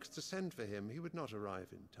Dalmex to send for him, he would not arrive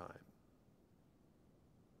in time.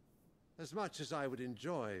 As much as I would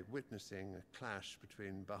enjoy witnessing a clash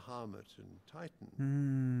between Bahamut and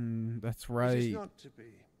Titan. That's It right. is not to be.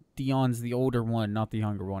 Dion's the older one, not the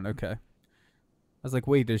younger one. Okay. I was like,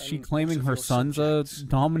 wait, is she And claiming what of her your son's a subjects?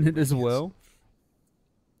 dominant as Yes. well?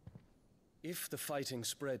 If the fighting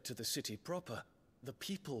spread to the city proper, the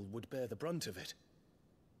people would bear the brunt of it.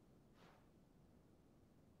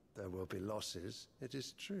 There will be losses, it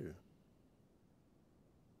is true.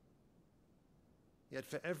 Yet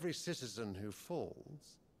for every citizen who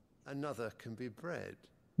falls, another can be bred.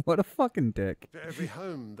 What a fucking dick. For every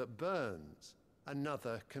home that burns,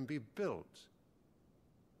 another can be built.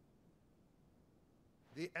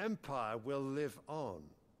 The Empire will live on.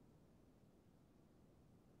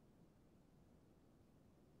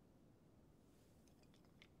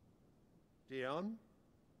 Dion?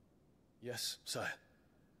 Yes, sire.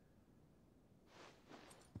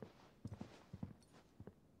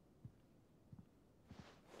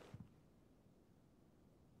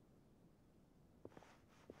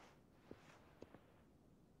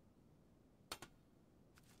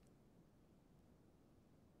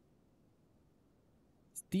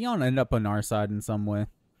 Dion end up on our side in some way?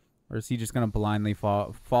 Or is he just going to blindly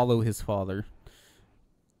follow his father?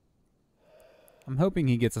 I'm hoping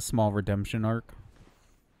he gets a small redemption arc.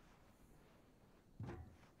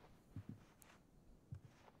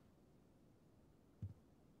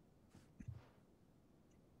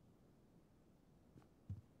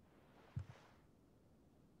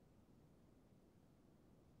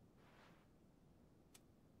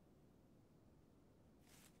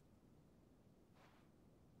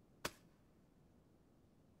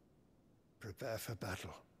 Prepare for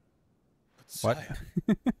battle. What?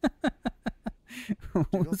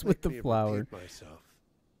 What was with the flower? Myself.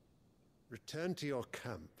 Return to your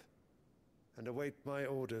camp and await my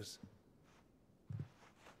orders.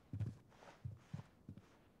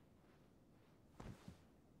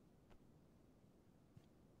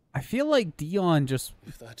 I feel like Dion just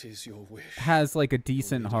If that is your wish, has like a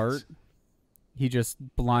decent heart. He just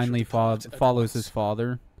blindly follows his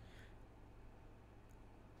father.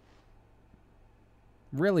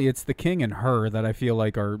 Really, it's the king and her that I feel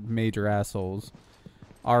like are major assholes.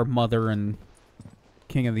 Our mother and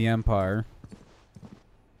king of the empire.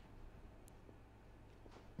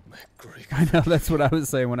 I know, that's what I was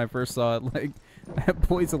saying when I first saw it. Like, that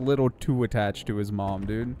boy's a little too attached to his mom,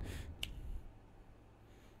 dude.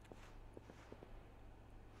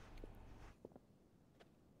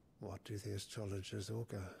 What do the astrologers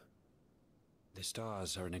augur? The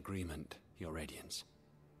stars are in agreement, Your Radiance.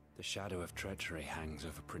 The shadow of treachery hangs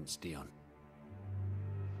over Prince Dion.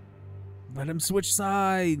 Let him switch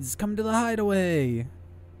sides! Come to the hideaway!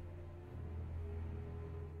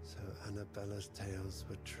 So Annabella's tales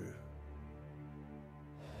were true.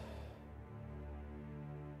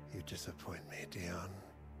 You disappoint me, Dion.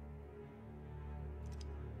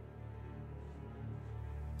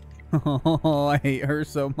 Oh, I hate her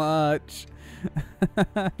so much.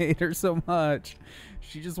 I hate her so much.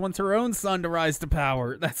 She just wants her own son to rise to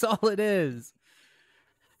power. That's all it is.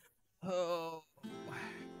 Oh.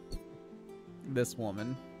 This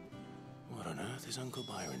woman. What on earth is Uncle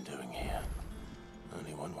Byron doing here?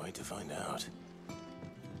 Only one way to find out.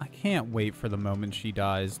 I can't wait for the moment she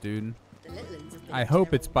dies, dude. I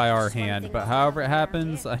hope it's by our hand, but however it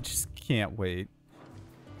happens, I just can't wait.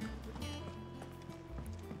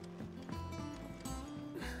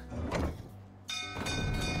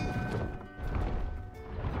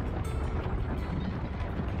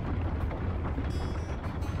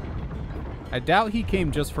 I doubt he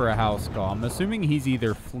came just for a house call. I'm assuming he's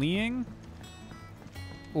either fleeing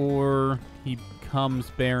or he comes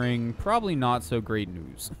bearing probably not so great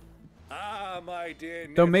news. Ah, my dear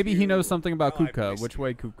Though maybe he nephew. knows something about I've Kupka, missed which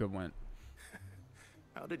way Kupka went.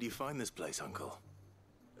 How did you find this place, Uncle?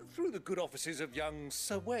 Through the good offices of young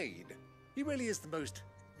Sir Wade. He really is the most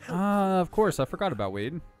Of course, I forgot about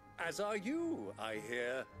Wade. As are you, I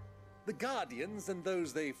hear. The Guardians and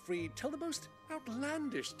those they freed tell the most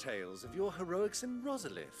outlandish tales of your heroics in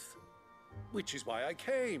Rosalith. Which is why I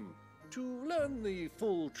came, to learn the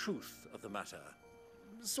full truth of the matter.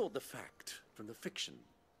 Sort the fact from the fiction,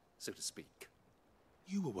 so to speak.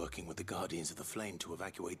 You were working with the Guardians of the Flame to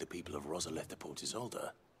evacuate the people of Rosalith to Port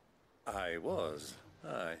Isolde. I was,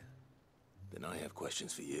 aye. Then I have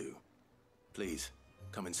questions for you. Please,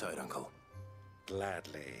 come inside, Uncle.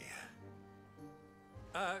 Gladly.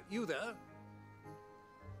 You there?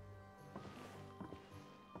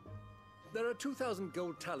 There are 2,000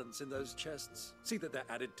 gold talents in those chests. See that they're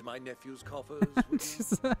added to my nephew's coffers.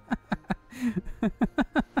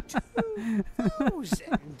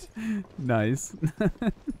 2,000? Nice.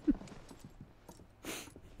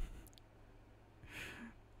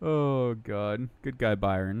 Oh, God. Good guy,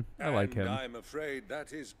 Byron. I like him. I'm afraid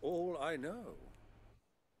that is all I know.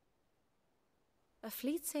 A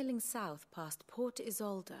fleet sailing south past Port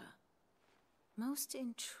Isolde. Most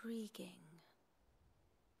intriguing.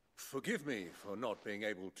 Forgive me for not being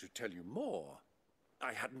able to tell you more.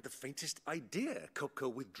 I hadn't the faintest idea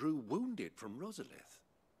Kupka withdrew wounded from Rosalith.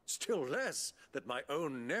 Still less that my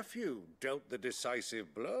own nephew dealt the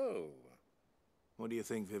decisive blow. What do you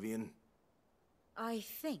think, Vivian? I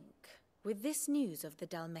think, with this news of the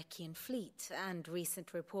Dalmekian fleet and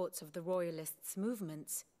recent reports of the Royalists'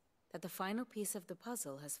 movements, that the final piece of the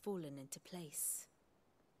puzzle has fallen into place.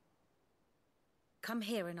 Come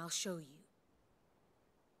here and I'll show you.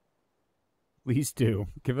 Please do.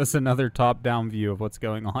 Give us another top-down view of what's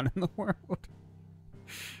going on in the world.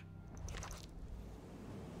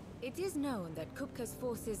 It is known that Kupka's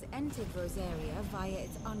forces entered Rosaria via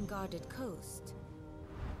its unguarded coast.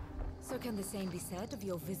 So can the same be said of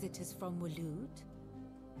your visitors from Waloed?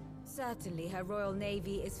 Certainly her royal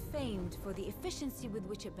navy is famed for the efficiency with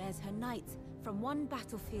which it bears her knights from one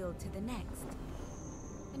battlefield to the next.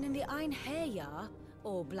 And in the Einherjar,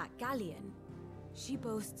 or Black Galleon, she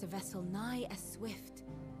boasts a vessel nigh as swift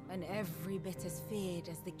and every bit as feared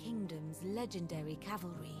as the kingdom's legendary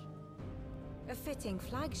cavalry. A fitting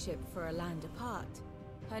flagship for a land apart,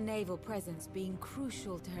 her naval presence being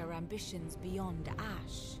crucial to her ambitions beyond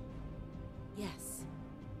Ash. Yes,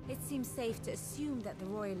 it seems safe to assume that the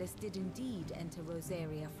Royalists did indeed enter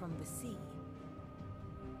Rosaria from the sea.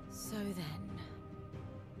 So then,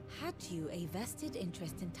 had you a vested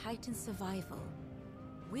interest in Titan's survival,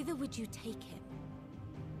 whither would you take him?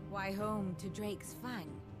 Why, home to Drake's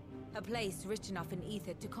Fang, a place rich enough in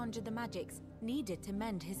ether to conjure the magics needed to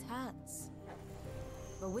mend his hurts.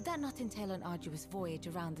 But would that not entail an arduous voyage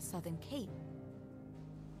around the southern cape?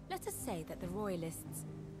 Let us say that the Royalists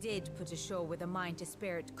did put ashore with a mind to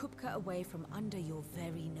spirit Kupka away from under your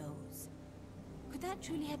very nose. Could that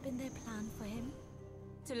truly have been their plan for him?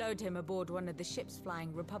 To load him aboard one of the ships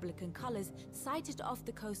flying Republican colors sighted off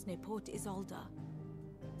the coast near Port Isolde.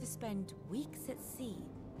 To spend weeks at sea,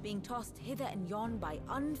 being tossed hither and yon by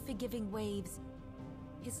unforgiving waves,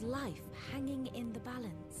 his life hanging in the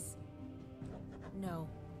balance. No.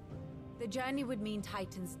 The journey would mean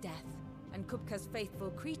Titan's death, and Kupka's faithful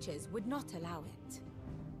creatures would not allow it.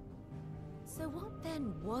 So what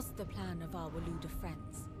then was the plan of our Waloed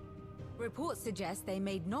friends? Reports suggest they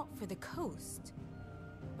made not for the coast,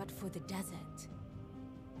 but for the desert.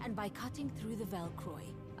 And by cutting through the Velcroy,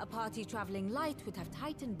 a party traveling light would have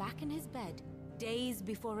Titan back in his bed days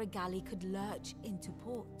before a galley could lurch into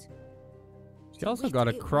port. She also got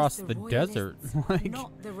to cross the desert. Like,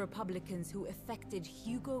 not the Republicans who effected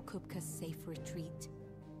Hugo Kupka's safe retreat.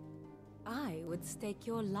 I would stake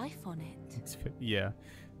your life on it. Yeah.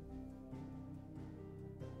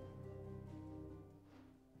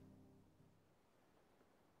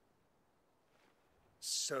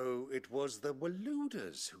 So it was the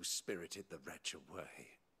Waluders who spirited the wretch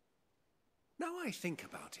away. Now I think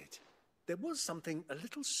about it, there was something a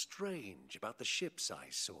little strange about the ships I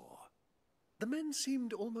saw. The men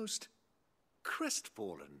seemed almost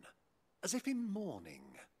crestfallen, as if in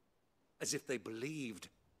mourning, as if they believed,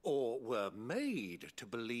 or were made to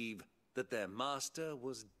believe, that their master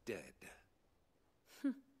was dead.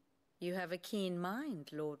 You have a keen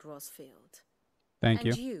mind, Lord Rosfield. Thank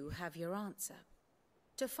you. And you have your answer.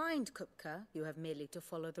 To find Kupka, you have merely to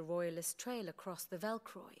follow the Royalist trail across the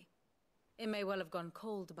Velcroy. It may well have gone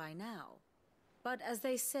cold by now, but as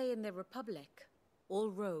they say in the Republic,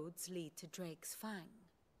 all roads lead to Drake's Fang.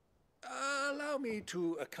 Allow me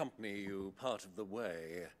to accompany you part of the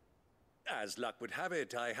way. As luck would have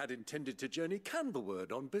it, I had intended to journey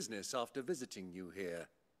Canberward on business after visiting you here.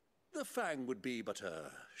 The Fang would be but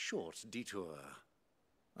a short detour.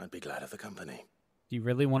 I'd be glad of the company. Do you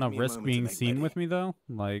really want to Give me a risk moment to being make seen ready. with me, though?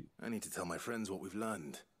 Like, I need to tell my friends what we've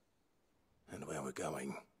learned. And where we're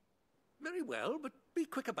going. Very well, but be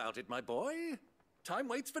quick about it, my boy. Time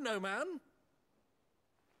waits for no man.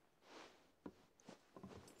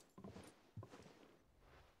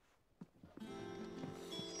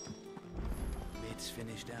 Mid's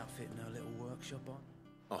finished outfitting her little workshop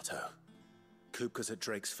on. Otto, Kupka's at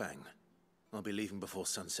Drake's Fang. I'll be leaving before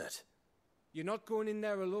sunset. You're not going in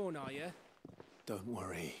there alone, are you? Don't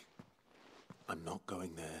worry. I'm not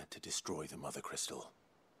going there to destroy the Mother Crystal.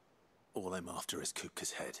 All I'm after is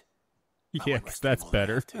Kupka's head. yeah, 'cause that's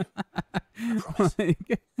better. The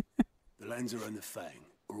Lanza and the Fang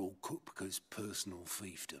are all Kupka's personal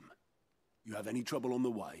fiefdom. You have any trouble on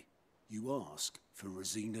the way, you ask for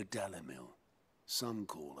Rosina Dalamil. Some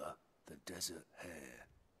call her the Desert Hare.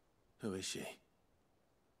 Who is she?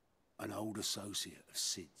 An old associate of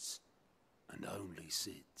Sid's, and only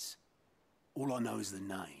Sid's. All I know is the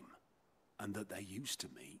name, and that they used to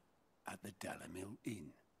meet at the Dalamil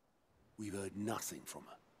Inn. We've heard nothing from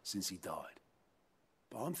her since he died.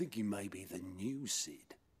 But I'm thinking maybe the new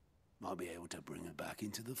Sid might be able to bring her back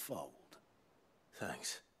into the fold.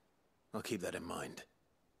 Thanks. I'll keep that in mind.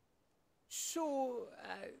 So,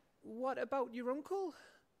 what about your uncle?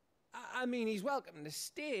 I mean, he's welcome to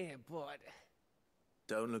stay, but...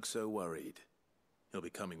 Don't look so worried. He'll be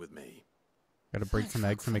coming with me. Gotta break some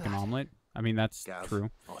eggs to make an omelet? I mean, that's Gav, true.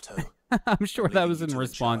 Otto, I'm sure I'm that leaving was you in to the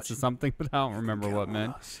response to charge. something, but I don't remember what, count on man.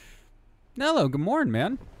 us. Hello, good morning,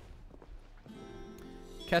 man.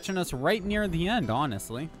 Catching us right near the end,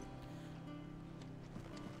 honestly.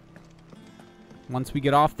 Once we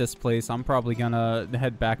get off this place, I'm probably gonna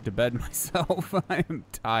head back to bed myself. I am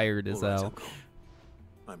tired as All right, hell. Uncle.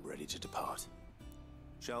 I'm ready to depart.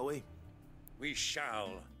 Shall we? We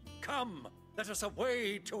shall. Come, let us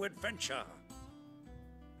away to adventure.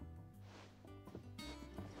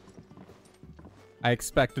 I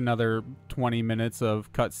expect another 20 minutes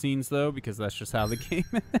of cutscenes, though, because that's just how the game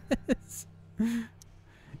is.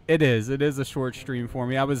 It is a short stream for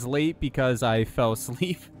me. I was late because I fell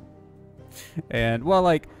asleep. And, well,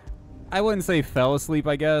 like, I wouldn't say fell asleep,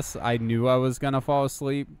 I guess. I knew I was going to fall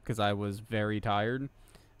asleep because I was very tired.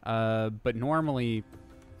 But normally,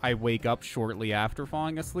 I wake up shortly after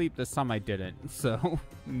falling asleep. This time I didn't. So,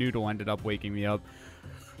 Noodle ended up waking me up.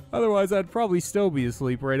 Otherwise, I'd probably still be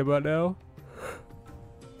asleep right about now.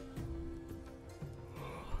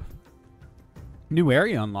 New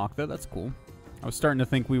area unlocked, though. That's cool. I was starting to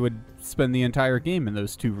think we would spend the entire game in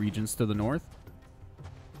those two regions to the north.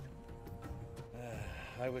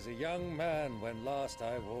 I was a young man when last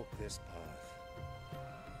I walked this path.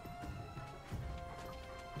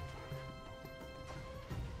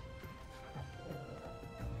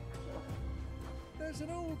 There's an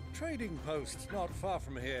old trading post not far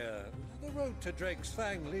from here. The road to Drake's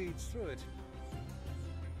Fang leads through it.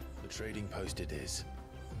 The trading post it is.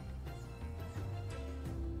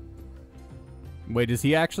 Wait, is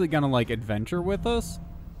he actually gonna, like, adventure with us?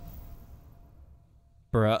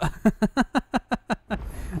 Bruh.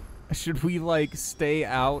 Should we, like, stay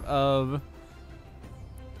out of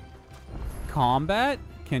combat?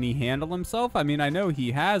 Can he handle himself? I mean, I know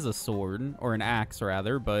he has a sword, or an axe,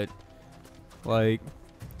 rather, but, like,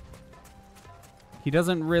 he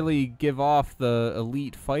doesn't really give off the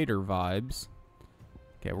elite fighter vibes.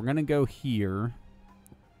 Okay, we're gonna go here.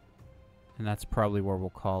 And that's probably where we'll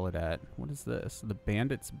call it at. What is this? The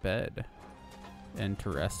Bandit's Bed.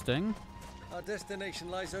 Interesting. Our destination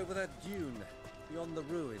lies over that dune, beyond the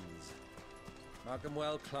ruins. Mark 'em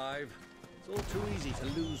well, Clive. It's all too easy to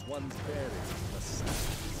lose one's bearings in the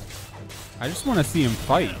sun. I just want to see him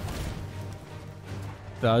fight.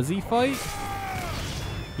 Does he fight?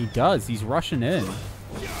 He does. He's rushing in.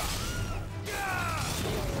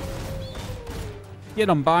 Get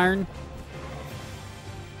him, Byron.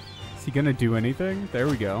 Is he gonna do anything? There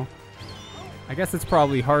we go. I guess it's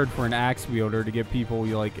probably hard for an axe wielder to get people,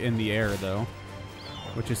 like, in the air, though.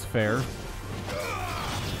 Which is fair.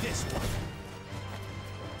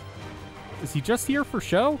 Is he just here for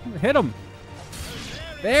show? Hit him!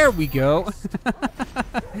 There we go!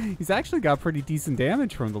 He's actually got pretty decent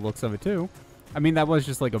damage from the looks of it, too. I mean, that was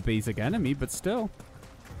just like a basic enemy, but still.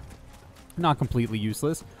 Not completely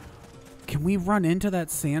useless. Can we run into that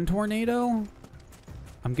sand tornado?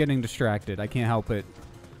 I'm getting distracted. I can't help it.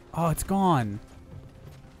 Oh, it's gone.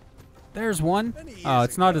 There's one. Oh,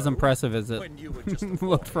 it's not as impressive as it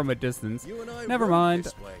looked from a distance. Never mind.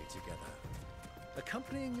 This way together,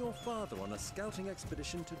 accompanying your father on a scouting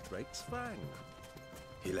expedition to Drake's Fang.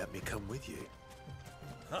 He let me come with you.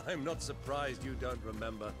 I'm not surprised you don't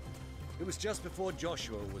remember. It was just before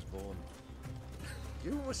Joshua was born.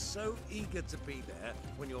 You were so eager to be there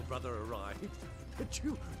when your brother arrived that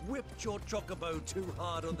you whipped your chocobo too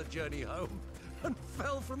hard on the journey home and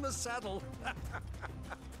fell from the saddle.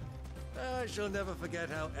 I shall never forget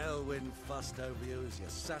how Elwyn fussed over you as you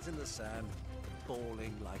sat in the sand,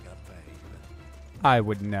 bawling like a babe. I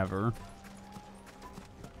would never.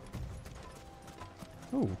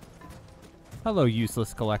 Oh. Hello,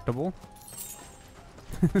 useless collectible.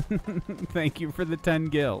 Thank you for the 10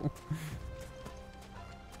 gil.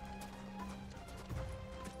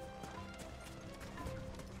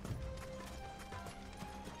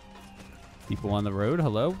 People on the road,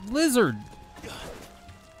 hello? Lizard!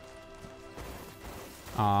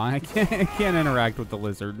 Aw, I can't interact with the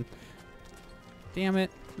lizard. Damn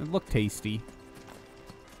it. It looked tasty.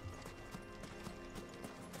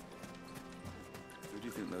 Who do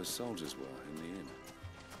you think those soldiers were in the inn?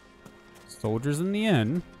 Soldiers in the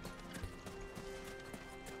inn?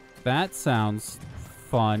 That sounds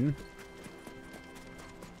fun.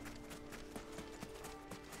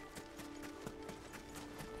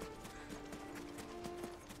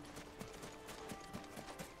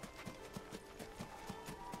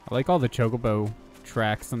 I like all the chocobo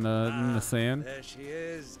tracks in the sand. There she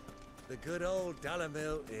is, the good old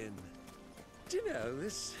Dalamil Inn. Do you know,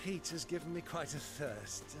 this heat has given me quite a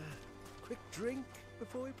thirst. Quick drink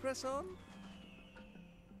before we press on?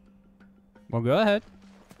 Well, go ahead.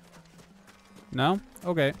 No?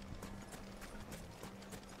 Okay.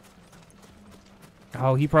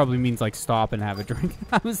 Oh, he probably means like stop and have a drink.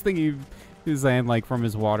 I was thinking he was saying like from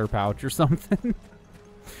his water pouch or something.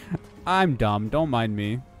 I'm dumb. Don't mind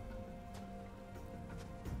me.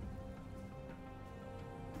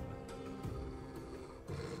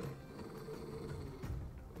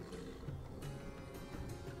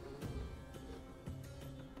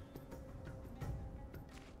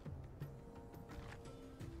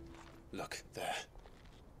 Look, there.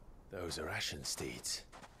 Those are Ashen steeds.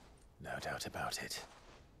 No doubt about it.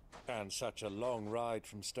 And such a long ride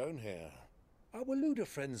from Stonehair. Our Waluda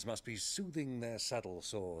friends must be soothing their saddle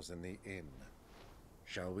sores in the inn.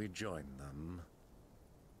 Shall we join them?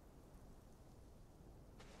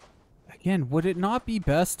 Again, would it not be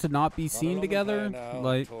best to not be Not seen along together? the pair now,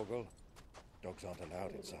 Like, Torgal. Dogs aren't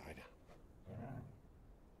allowed inside.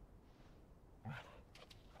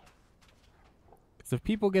 if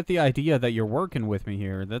people get the idea that you're working with me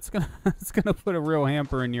here, that's gonna put a real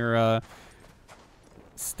hamper in your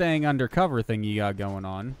staying undercover thing you got going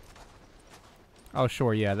on. Oh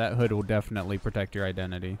sure, yeah, that hood will definitely protect your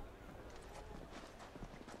identity.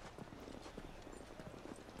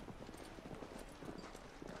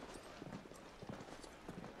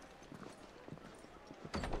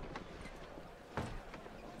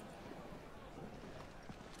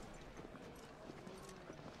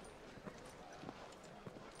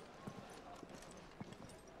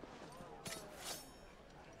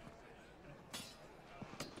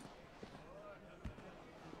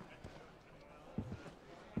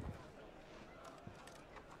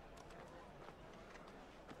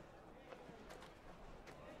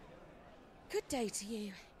 Good day to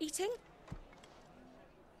you. Eating?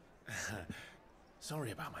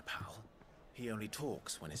 Sorry about my pal. He only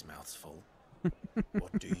talks when his mouth's full.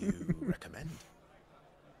 What do you recommend?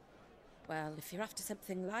 Well, if you're after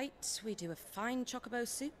something light, we do a fine chocobo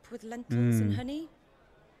soup with lentils and honey.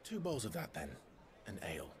 2 bowls of that then. An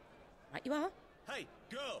ale. Right you are. Hey,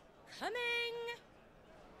 girl! Coming!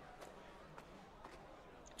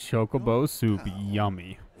 Chocobo soup,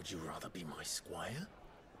 yummy. Would you rather be my squire?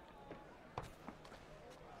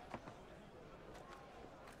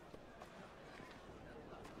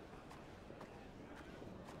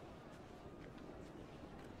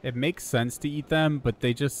 It makes sense to eat them, but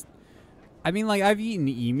they just... I mean, like, I've eaten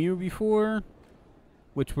emu before,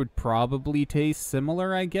 which would probably taste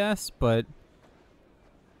similar, I guess, but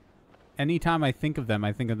anytime I think of them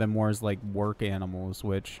more as like work animals,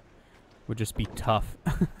 which would just be tough.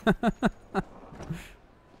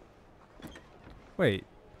 Wait,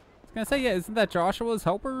 I was gonna say, yeah, isn't that Joshua's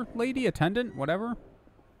helper lady, attendant, whatever?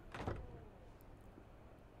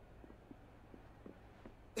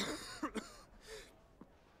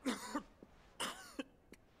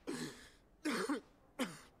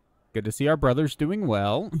 Good to see our brothers doing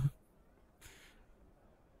well.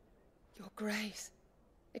 Your Grace,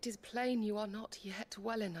 it is plain you are not yet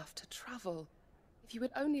well enough to travel. If you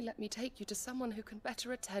would only let me take you to someone who can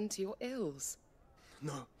better attend to your ills.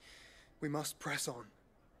 No, we must press on.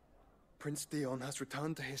 Prince Dion has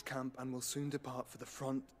returned to his camp and will soon depart for the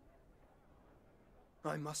front.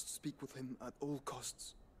 I must speak with him at all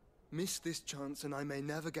costs. Miss this chance and I may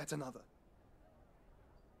never get another.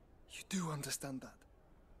 You do understand that?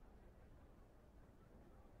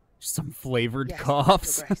 Some flavored Yes,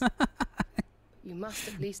 coughs. Your Grace. You must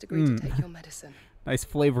at least agree to take your medicine. Nice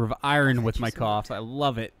flavor of iron with my cough. I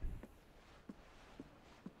love it.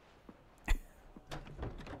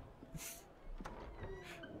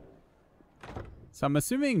 So I'm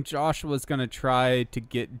assuming Joshua's going to try to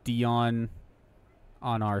get Dion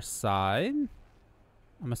on our side.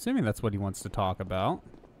 I'm assuming that's what he wants to talk about.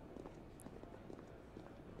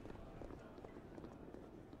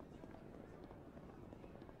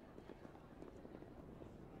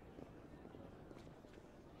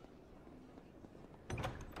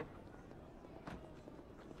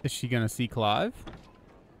 Is she going to see Clive?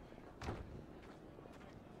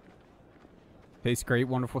 Tastes great.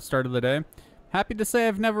 Wonderful start of the day. Happy to say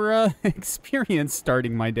I've never experienced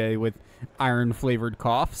starting my day with iron-flavored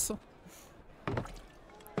coughs.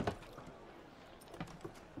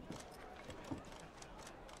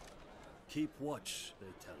 Keep watch, they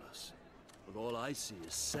tell us. But all I see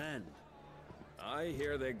is sand. I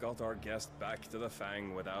hear they got our guest back to the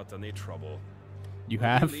Fang without any trouble. You We'll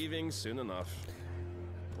have? be leaving soon enough.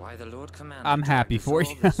 Why the Lord Commander I'm happy for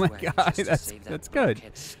you. Oh my god, just to that's save that good.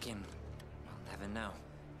 blockhead's skin. I'll never know.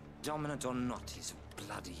 Dominant or not, he's a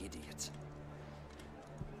bloody idiot.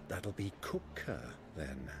 That'll be Cooker,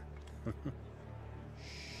 then. Well,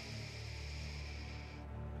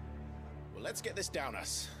 let's get this down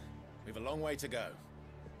us. We've a long way to go.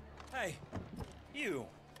 Hey, you.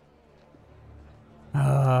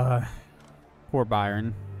 Poor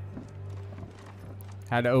Byron.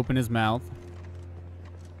 Had to open his mouth.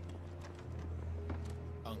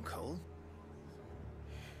 Uncle?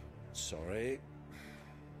 Sorry.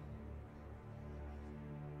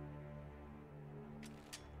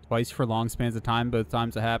 Twice for long spans of time, both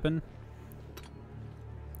times it happened.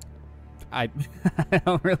 I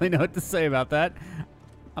don't really know what to say about that.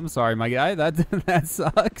 I'm sorry, my guy. That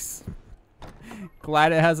sucks.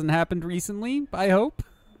 Glad it hasn't happened recently, I hope.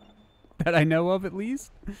 That I know of, at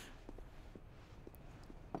least.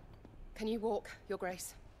 Can you walk, Your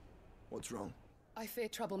Grace? What's wrong? I fear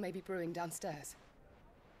trouble may be brewing downstairs.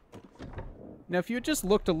 Now, if you had just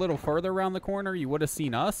looked a little further around the corner, you would have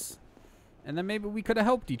seen us. And then maybe we could have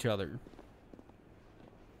helped each other.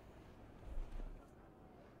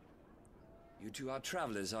 You two are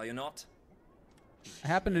travelers, are you not? I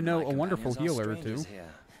happen to know My a wonderful companions are healer or two. strangers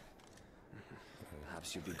here.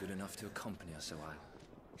 Perhaps you'd be good enough to accompany us a while.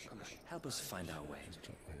 Help us find our way.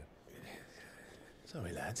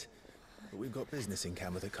 Sorry, lads, but we've got business in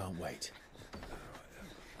camera that can't wait.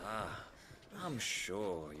 Ah, I'm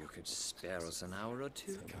sure you could spare us an hour or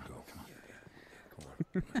two.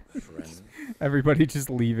 Friend. Everybody just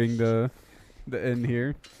leaving the inn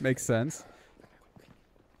here. Makes sense.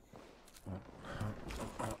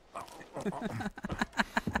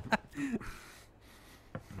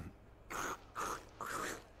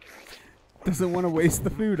 Doesn't want to waste the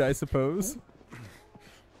food, I suppose.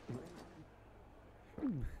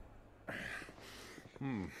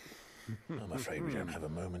 I'm afraid we don't have a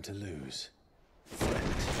moment to lose.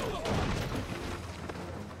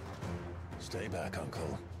 Stay back,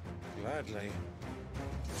 Uncle. Gladly.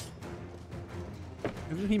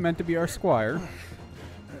 Isn't he meant to be our squire?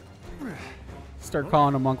 Start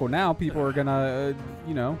calling him Uncle now, people are gonna,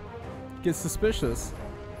 you know, get suspicious.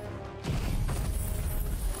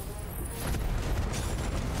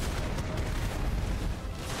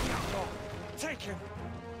 Take him.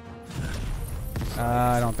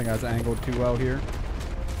 I don't think I was angled too well here.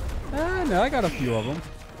 No, I got a few of them.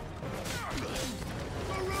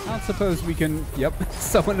 I don't suppose we can, yep,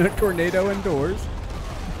 summon a tornado indoors.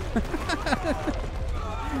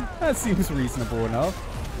 That seems reasonable enough.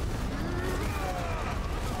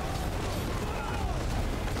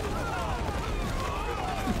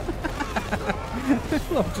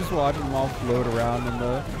 I love just watching them all float around in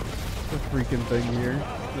the freaking thing here.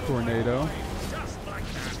 The tornado. Just like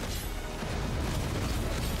that.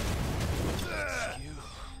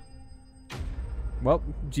 Well,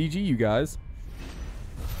 GG, you guys.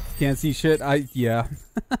 Can't see shit. Yeah.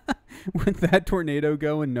 With that tornado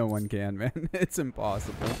going, no one can, man. It's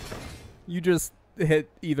impossible. You just hit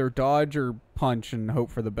either dodge or punch and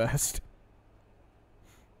hope for the best.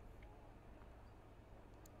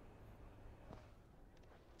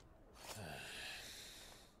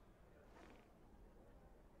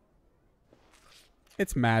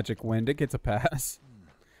 It's magic wind. It gets a pass.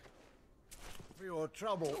 For your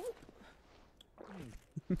trouble.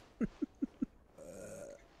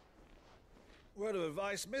 Word of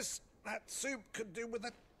advice, miss. That soup could do with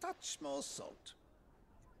a touch more salt.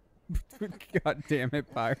 God damn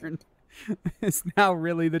it, Byron. Is now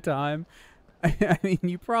really the time? I mean,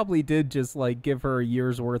 you probably did just, like, give her a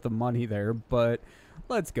year's worth of money there, but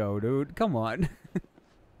let's go, dude. Come on.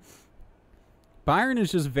 Byron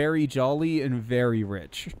is just very jolly and very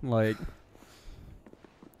rich. Like,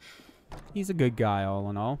 he's a good guy, all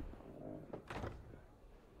in all.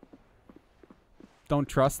 Don't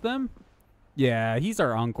trust them? Yeah, he's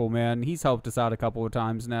our uncle, man. He's helped us out a couple of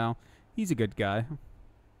times now. He's a good guy.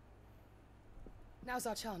 Now's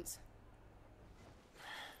our chance.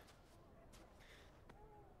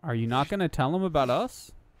 Are you not going to tell him about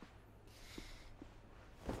us?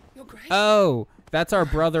 Your Grace? Oh, that's our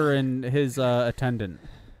brother and his attendant.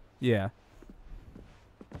 Yeah.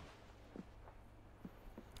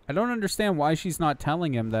 I don't understand why she's not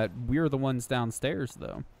telling him that we're the ones downstairs,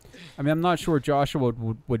 though. I mean, I'm not sure Joshua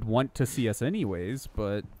would want to see us anyways,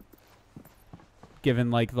 but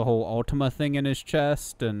given, like, the whole Ultima thing in his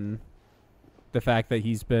chest and the fact that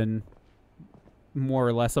he's been more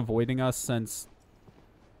or less avoiding us since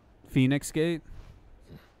Phoenix Gate.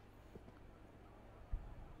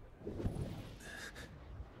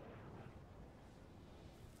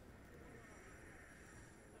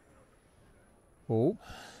 Oh.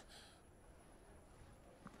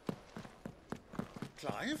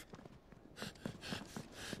 Clive?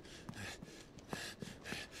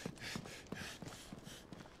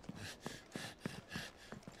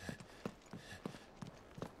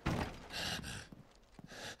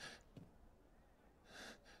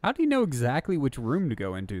 How do you know exactly which room to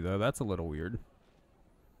go into, though? That's a little weird.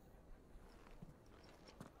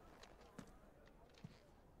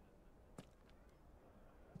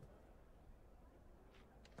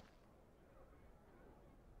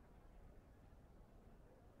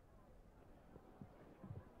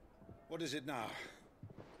 What is it now?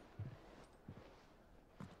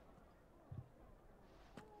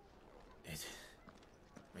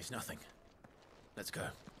 It's nothing. Let's go.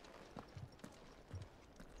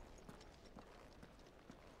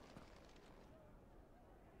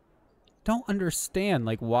 Don't understand,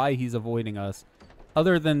 like, why he's avoiding us.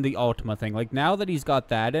 Other than the Ultima thing. Like, now that he's got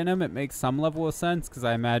that in him, it makes some level of sense. Because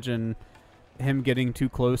I imagine him getting too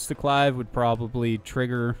close to Clive would probably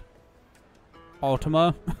trigger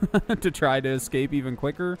Ultima to try to escape even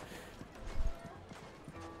quicker.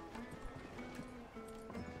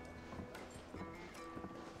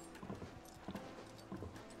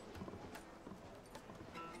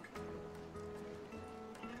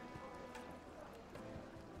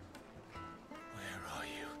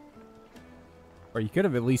 Or you could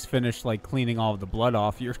have at least finished, like, cleaning all of the blood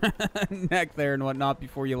off your neck there and whatnot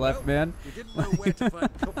before you left, man. We didn't know where to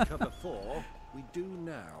find Kupka before. We do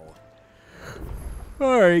now.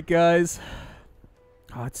 Alright, guys.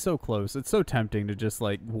 Oh, it's so close. It's so tempting to just,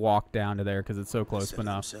 like, walk down to there because it's so close, but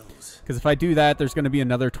no. Because if I do that, there's going to be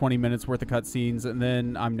another 20 minutes worth of cutscenes, and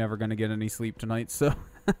then I'm never going to get any sleep tonight, so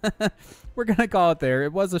we're going to call it there.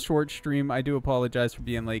 It was a short stream. I do apologize for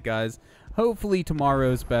being late, guys. Hopefully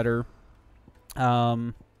tomorrow's better.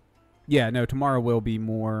 Yeah, no, tomorrow will be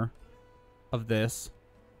more of this.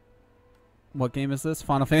 What game is this?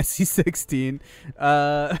 Final Fantasy 16.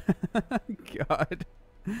 God.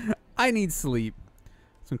 I need sleep.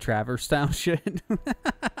 Some Traverse Town shit.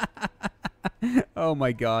 Oh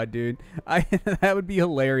my god, dude. That would be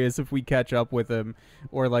hilarious if we catch up with him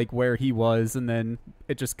or like where he was and then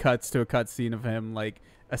it just cuts to a cutscene of him like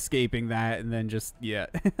escaping that and then just yeah.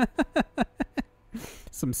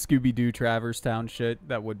 Some Scooby-Doo Traverse Town shit.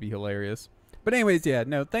 That would be hilarious. But anyways, yeah,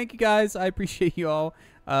 no, thank you guys. I appreciate you all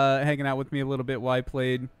hanging out with me a little bit while I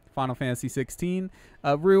played Final Fantasy 16.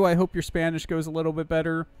 Rue, I hope your Spanish goes a little bit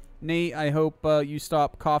better. Nate, I hope you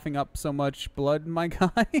stop coughing up so much blood, my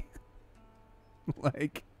guy.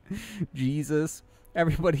 Like, Jesus.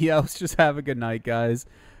 Everybody else, just have a good night, guys.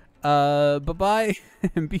 Bye-bye,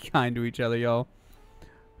 and be kind to each other, y'all.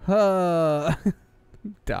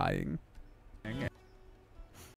 Dying.